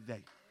anybody today?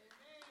 Amen.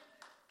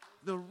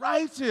 The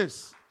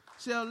righteous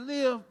shall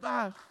live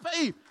by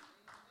faith.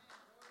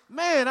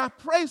 Man, I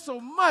pray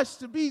so much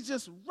to be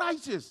just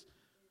righteous,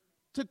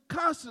 to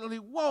constantly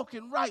walk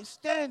in right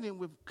standing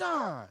with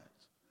God.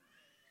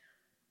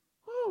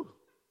 Whew.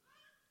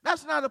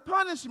 That's not a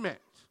punishment.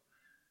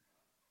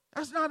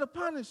 That's not a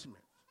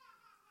punishment.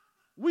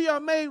 We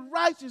are made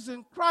righteous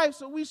in Christ,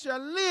 so we shall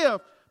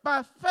live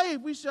by faith.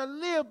 We shall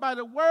live by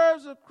the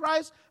words of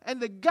Christ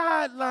and the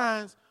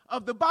guidelines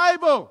of the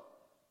Bible.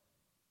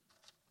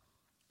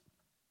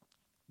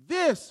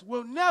 This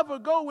will never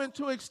go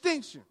into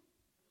extinction.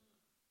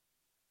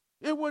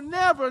 It will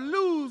never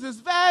lose its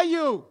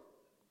value.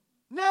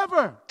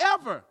 Never,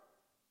 ever.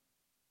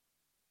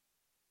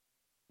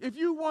 If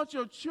you want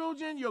your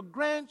children, your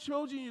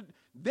grandchildren,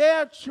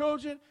 their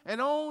children, and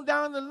on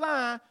down the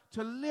line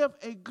to live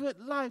a good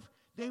life,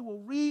 they will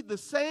read the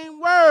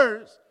same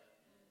words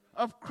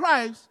of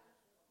Christ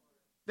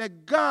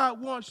that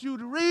God wants you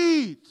to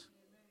read.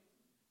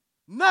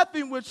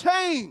 Nothing will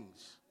change.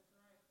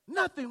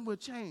 Nothing will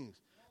change.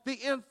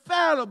 The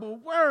infallible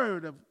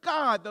word of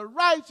God, the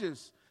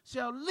righteous,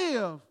 shall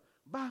live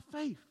by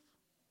faith.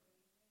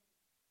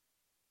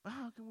 But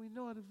how can we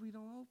know it if we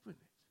don't open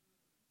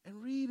it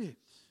and read it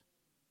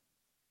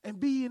and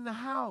be in the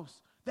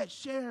house that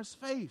shares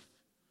faith,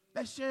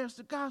 that shares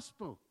the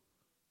gospel?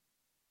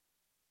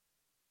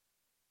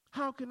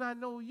 How can I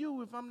know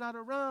you if I'm not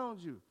around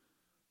you?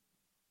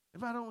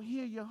 If I don't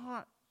hear your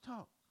heart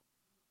talk,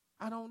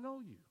 I don't know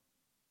you.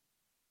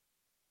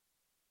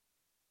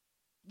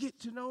 Get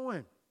to know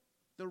him.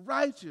 The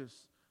righteous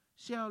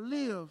shall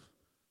live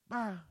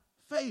by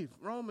faith.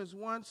 Romans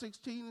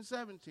 1:16 and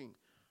 17.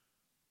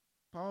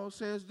 Paul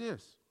says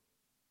this: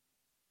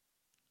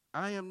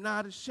 I am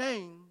not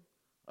ashamed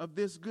of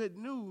this good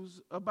news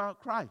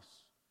about Christ.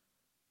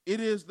 It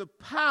is the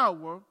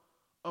power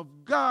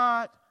of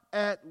God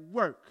at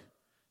work,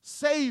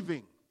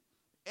 saving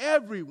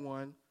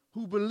everyone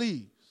who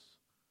believes,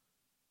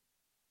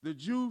 the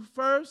Jew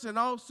first and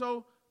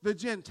also the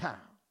Gentile.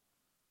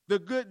 The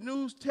good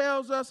news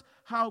tells us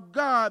how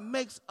God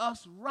makes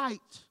us right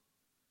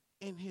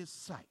in his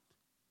sight.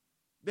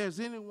 There's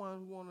anyone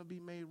who want to be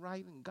made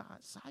right in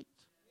God's sight?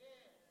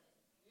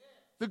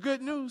 The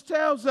good news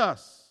tells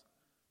us,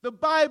 the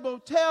Bible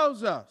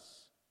tells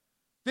us,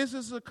 this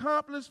is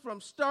accomplished from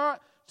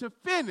start to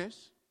finish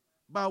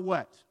by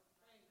what?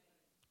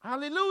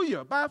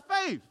 Hallelujah, by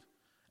faith.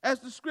 As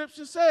the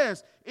scripture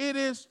says, it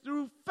is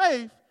through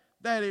faith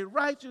that a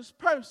righteous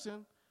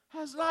person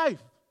has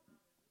life.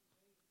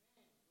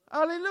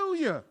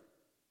 Hallelujah.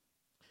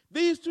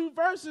 These two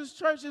verses,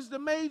 church, is the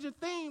major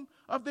theme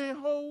of their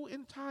whole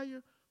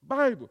entire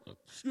Bible.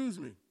 Excuse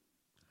me.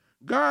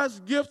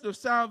 God's gift of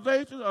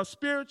salvation, or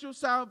spiritual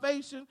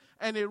salvation,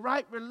 and a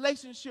right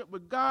relationship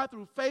with God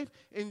through faith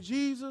in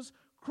Jesus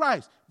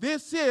Christ.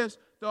 This is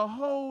the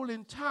whole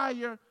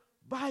entire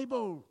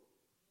Bible.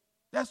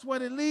 That's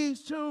what it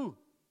leads to.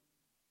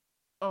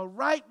 A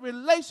right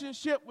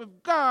relationship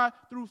with God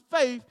through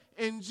faith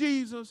in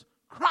Jesus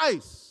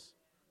Christ.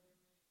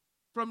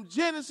 From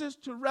Genesis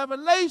to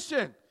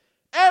Revelation,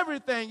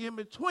 everything in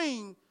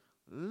between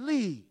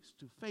leads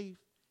to faith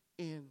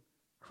in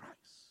Christ,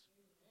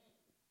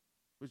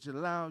 which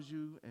allows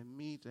you and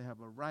me to have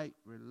a right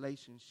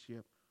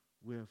relationship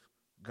with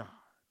God.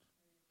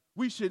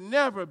 We should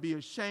never be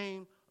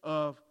ashamed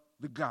of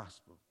the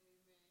gospel,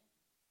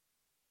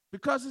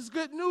 because it's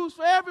good news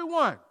for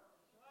everyone.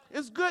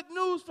 It's good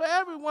news for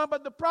everyone,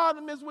 but the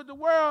problem is with the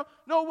world,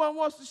 no one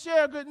wants to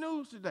share good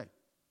news today.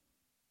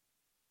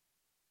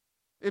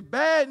 If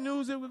bad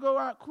news, it will go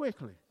out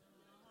quickly.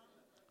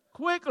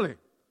 Quickly.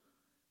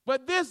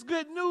 But this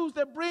good news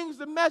that brings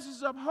the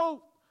message of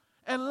hope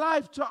and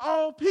life to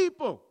all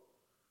people.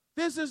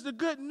 This is the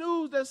good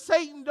news that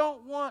Satan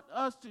don't want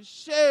us to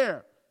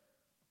share.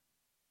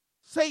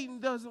 Satan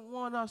doesn't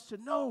want us to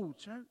know,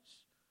 church.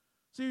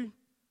 See,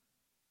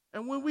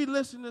 and when we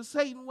listen to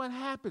Satan, what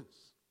happens?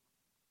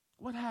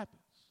 What happens?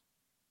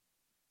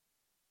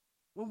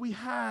 When we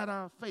hide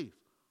our faith,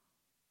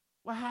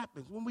 what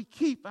happens? When we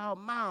keep our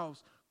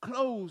mouths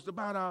closed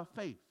about our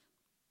faith,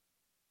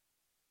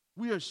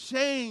 we are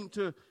ashamed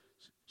to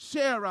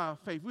share our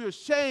faith. We're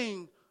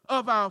ashamed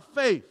of our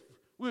faith.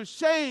 We're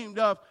ashamed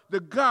of the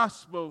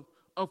gospel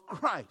of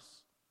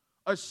Christ.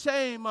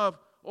 Ashamed of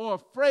or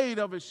afraid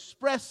of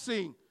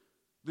expressing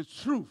the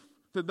truth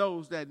to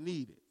those that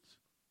need it.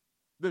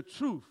 The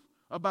truth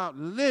about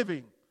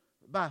living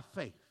by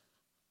faith.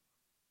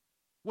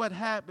 What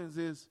happens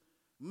is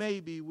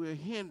maybe we're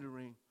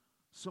hindering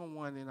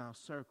someone in our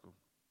circle.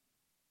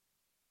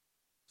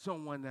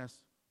 Someone that's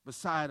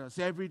beside us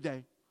every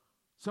day.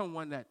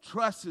 Someone that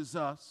trusts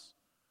us.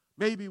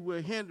 Maybe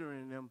we're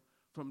hindering them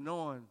from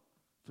knowing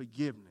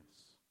forgiveness.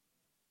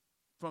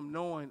 From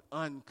knowing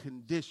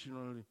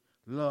unconditional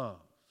love.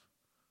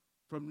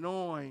 From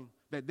knowing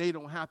that they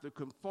don't have to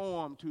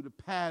conform to the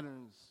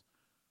patterns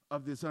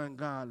of this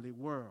ungodly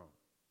world.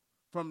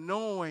 From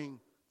knowing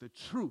the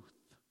truth.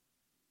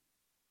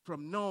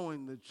 From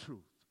knowing the truth.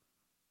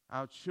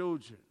 Our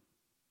children,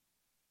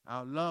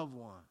 our loved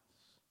ones,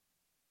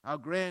 our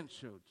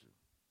grandchildren,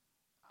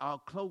 our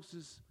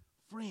closest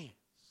friends,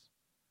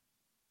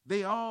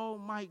 they all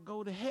might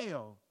go to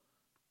hell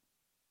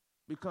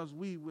because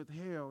we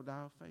withheld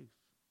our faith.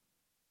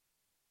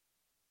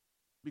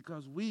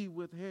 Because we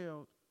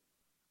withheld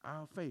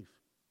our faith.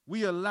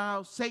 We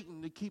allowed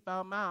Satan to keep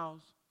our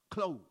mouths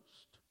closed.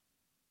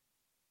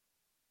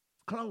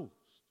 Closed.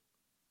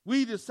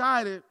 We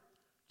decided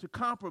to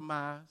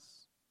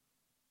compromise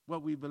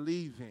what we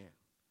believe in.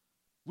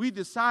 We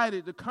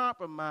decided to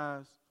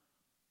compromise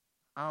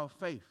our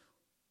faith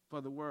for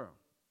the world,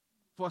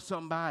 for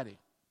somebody.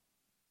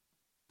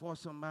 For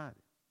somebody.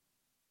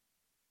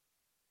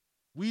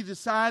 We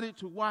decided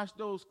to watch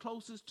those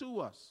closest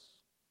to us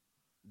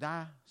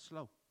die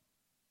slow.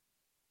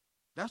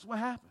 That's what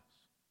happens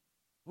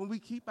when we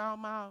keep our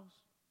mouths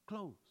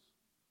closed.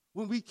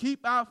 When we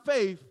keep our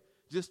faith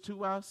just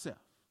to ourselves.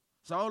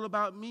 It's all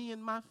about me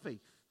and my faith.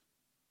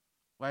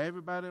 While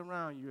everybody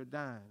around you are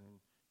dying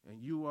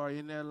and you are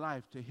in their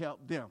life to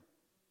help them.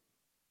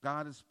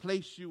 God has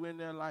placed you in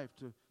their life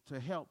to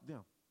help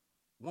them.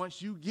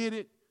 Once you get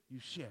it, you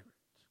share it.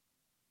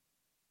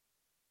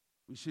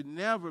 We should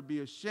never be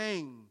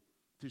ashamed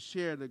to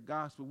share the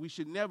gospel. We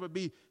should never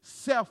be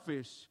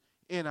selfish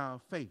in our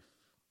faith.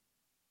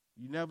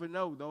 You never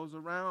know those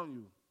around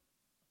you.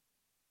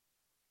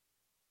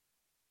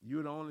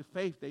 You're the only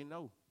faith they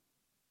know.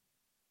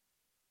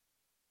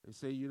 They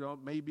say you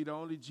may be the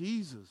only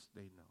Jesus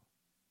they know.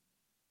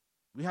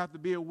 We have to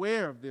be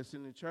aware of this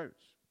in the church.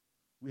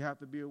 We have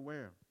to be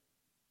aware.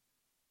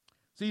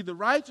 See, the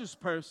righteous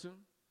person,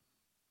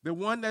 the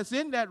one that's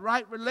in that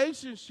right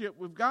relationship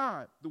with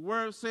God, the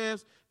word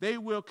says they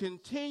will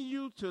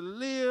continue to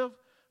live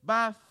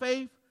by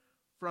faith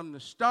from the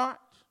start,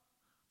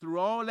 through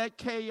all that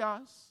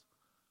chaos,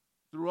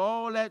 through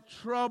all that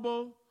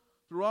trouble,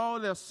 through all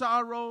their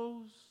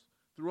sorrows,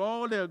 through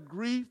all their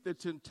grief, the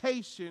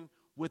temptation,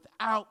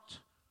 without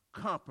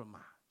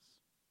compromise.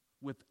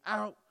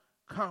 Without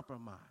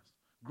compromise.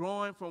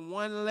 Growing from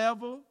one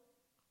level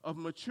of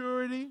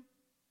maturity,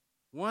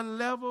 one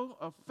level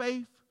of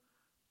faith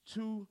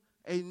to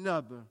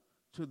another,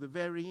 to the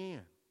very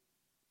end.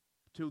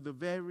 To the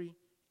very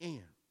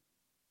end.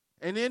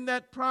 And in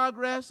that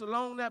progress,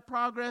 along that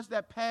progress,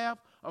 that path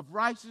of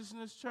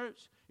righteousness,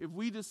 church, if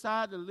we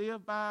decide to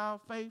live by our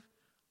faith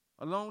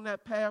along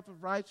that path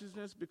of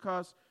righteousness,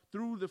 because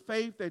through the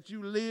faith that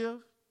you live,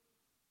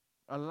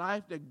 a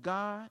life that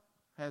God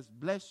has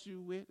blessed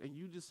you with, and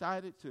you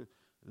decided to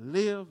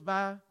live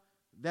by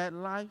that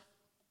life,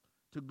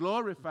 to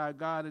glorify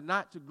God and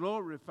not to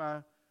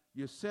glorify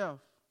yourself,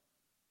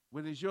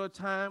 when it's your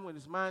time, when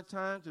it's my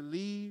time to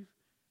leave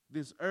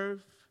this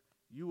earth,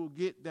 you will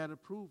get that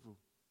approval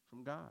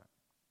from God.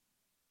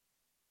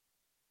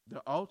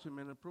 The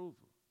ultimate approval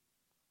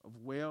of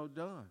well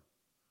done,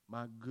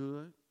 my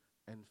good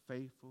and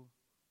faithful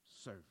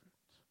servant,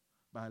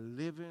 by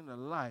living a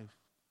life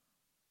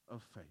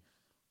of faith.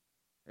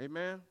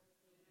 Amen?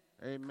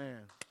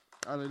 Amen.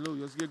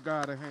 Hallelujah. Let's give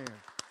God a hand.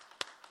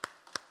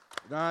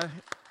 God,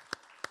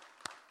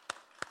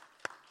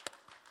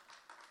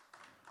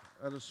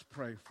 let us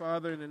pray.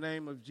 Father, in the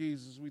name of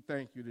Jesus, we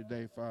thank you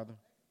today, Father.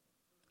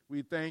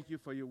 We thank you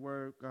for your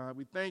word, God.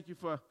 We thank you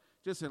for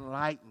just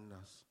enlightening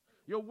us.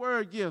 Your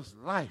word gives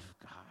life,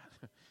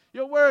 God.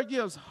 Your word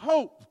gives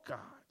hope, God.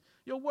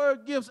 Your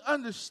word gives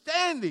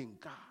understanding,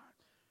 God.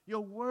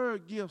 Your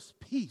word gives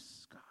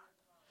peace, God.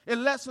 It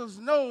lets us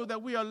know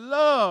that we are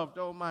loved,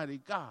 Almighty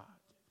God.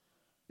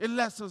 It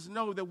lets us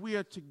know that we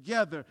are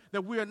together,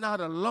 that we are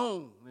not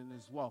alone in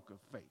this walk of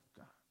faith,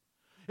 God.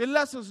 It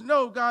lets us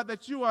know, God,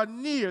 that you are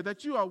near,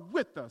 that you are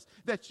with us,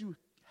 that you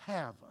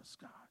have us,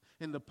 God,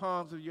 in the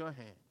palms of your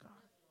hand, God.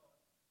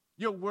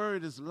 Your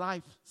word is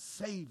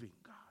life-saving,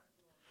 God.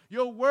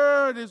 Your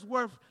word is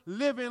worth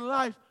living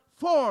life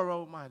for,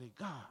 Almighty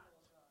God.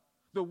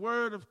 The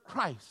word of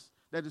Christ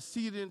that is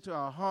seated into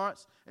our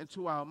hearts and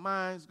to our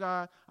minds,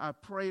 God, I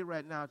pray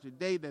right now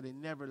today that it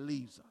never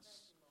leaves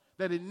us,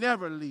 that it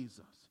never leaves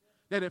us,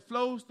 that it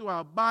flows through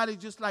our body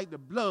just like the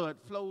blood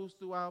flows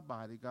through our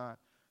body, God,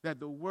 that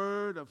the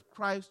word of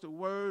Christ, the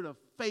word of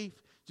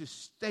faith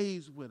just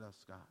stays with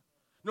us, God.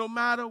 No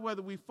matter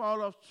whether we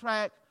fall off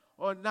track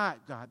or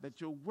not, God,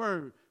 that your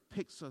word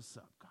picks us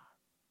up, God.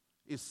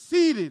 It's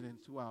seated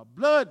into our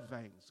blood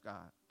veins,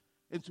 God,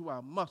 into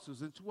our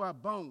muscles, into our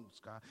bones,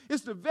 God.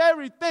 It's the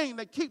very thing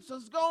that keeps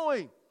us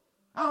going,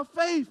 our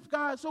faith,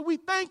 God. So we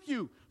thank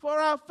you for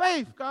our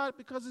faith, God,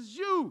 because it's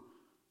you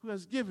who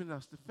has given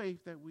us the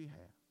faith that we have.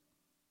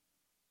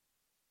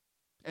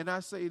 And I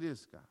say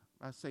this, God,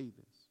 I say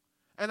this,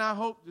 and I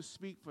hope to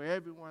speak for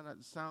everyone at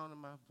the sound of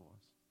my voice,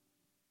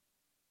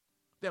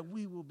 that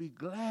we will be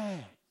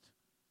glad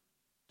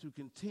to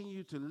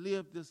continue to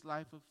live this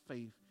life of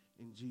faith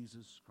in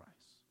Jesus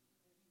Christ,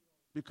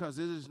 because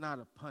it is not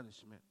a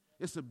punishment.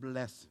 It's a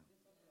blessing.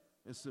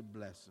 It's a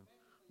blessing.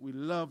 We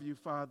love you,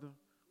 Father.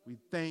 We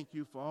thank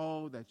you for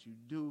all that you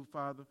do,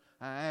 Father.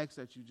 I ask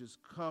that you just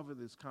cover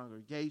this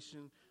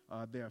congregation,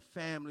 their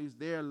families,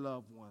 their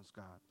loved ones,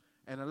 God.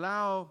 And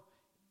allow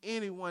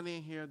anyone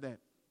in here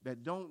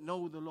that don't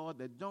know the Lord,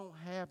 that don't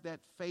have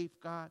that faith,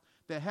 God,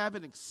 that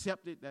haven't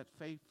accepted that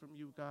faith from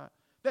you, God,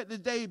 that the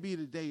day be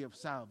the day of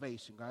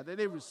salvation, God, that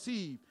they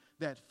receive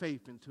that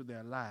faith into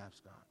their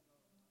lives, God.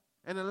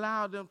 And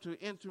allow them to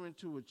enter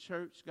into a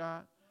church,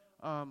 God,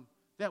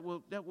 that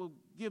will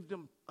give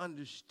them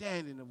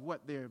understanding of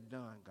what they have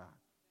done, God.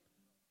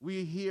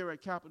 We here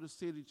at Capital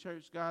City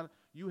Church, God,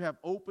 you have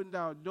opened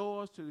our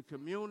doors to the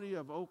community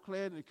of Eau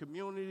Claire and the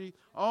community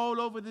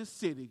all over this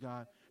city,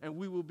 God, and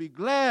we will be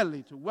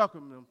gladly to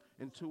welcome them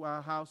into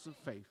our house of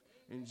faith.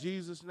 In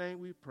Jesus'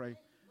 name we pray.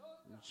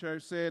 The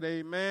church said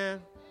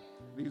amen.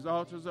 These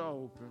altars are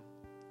open.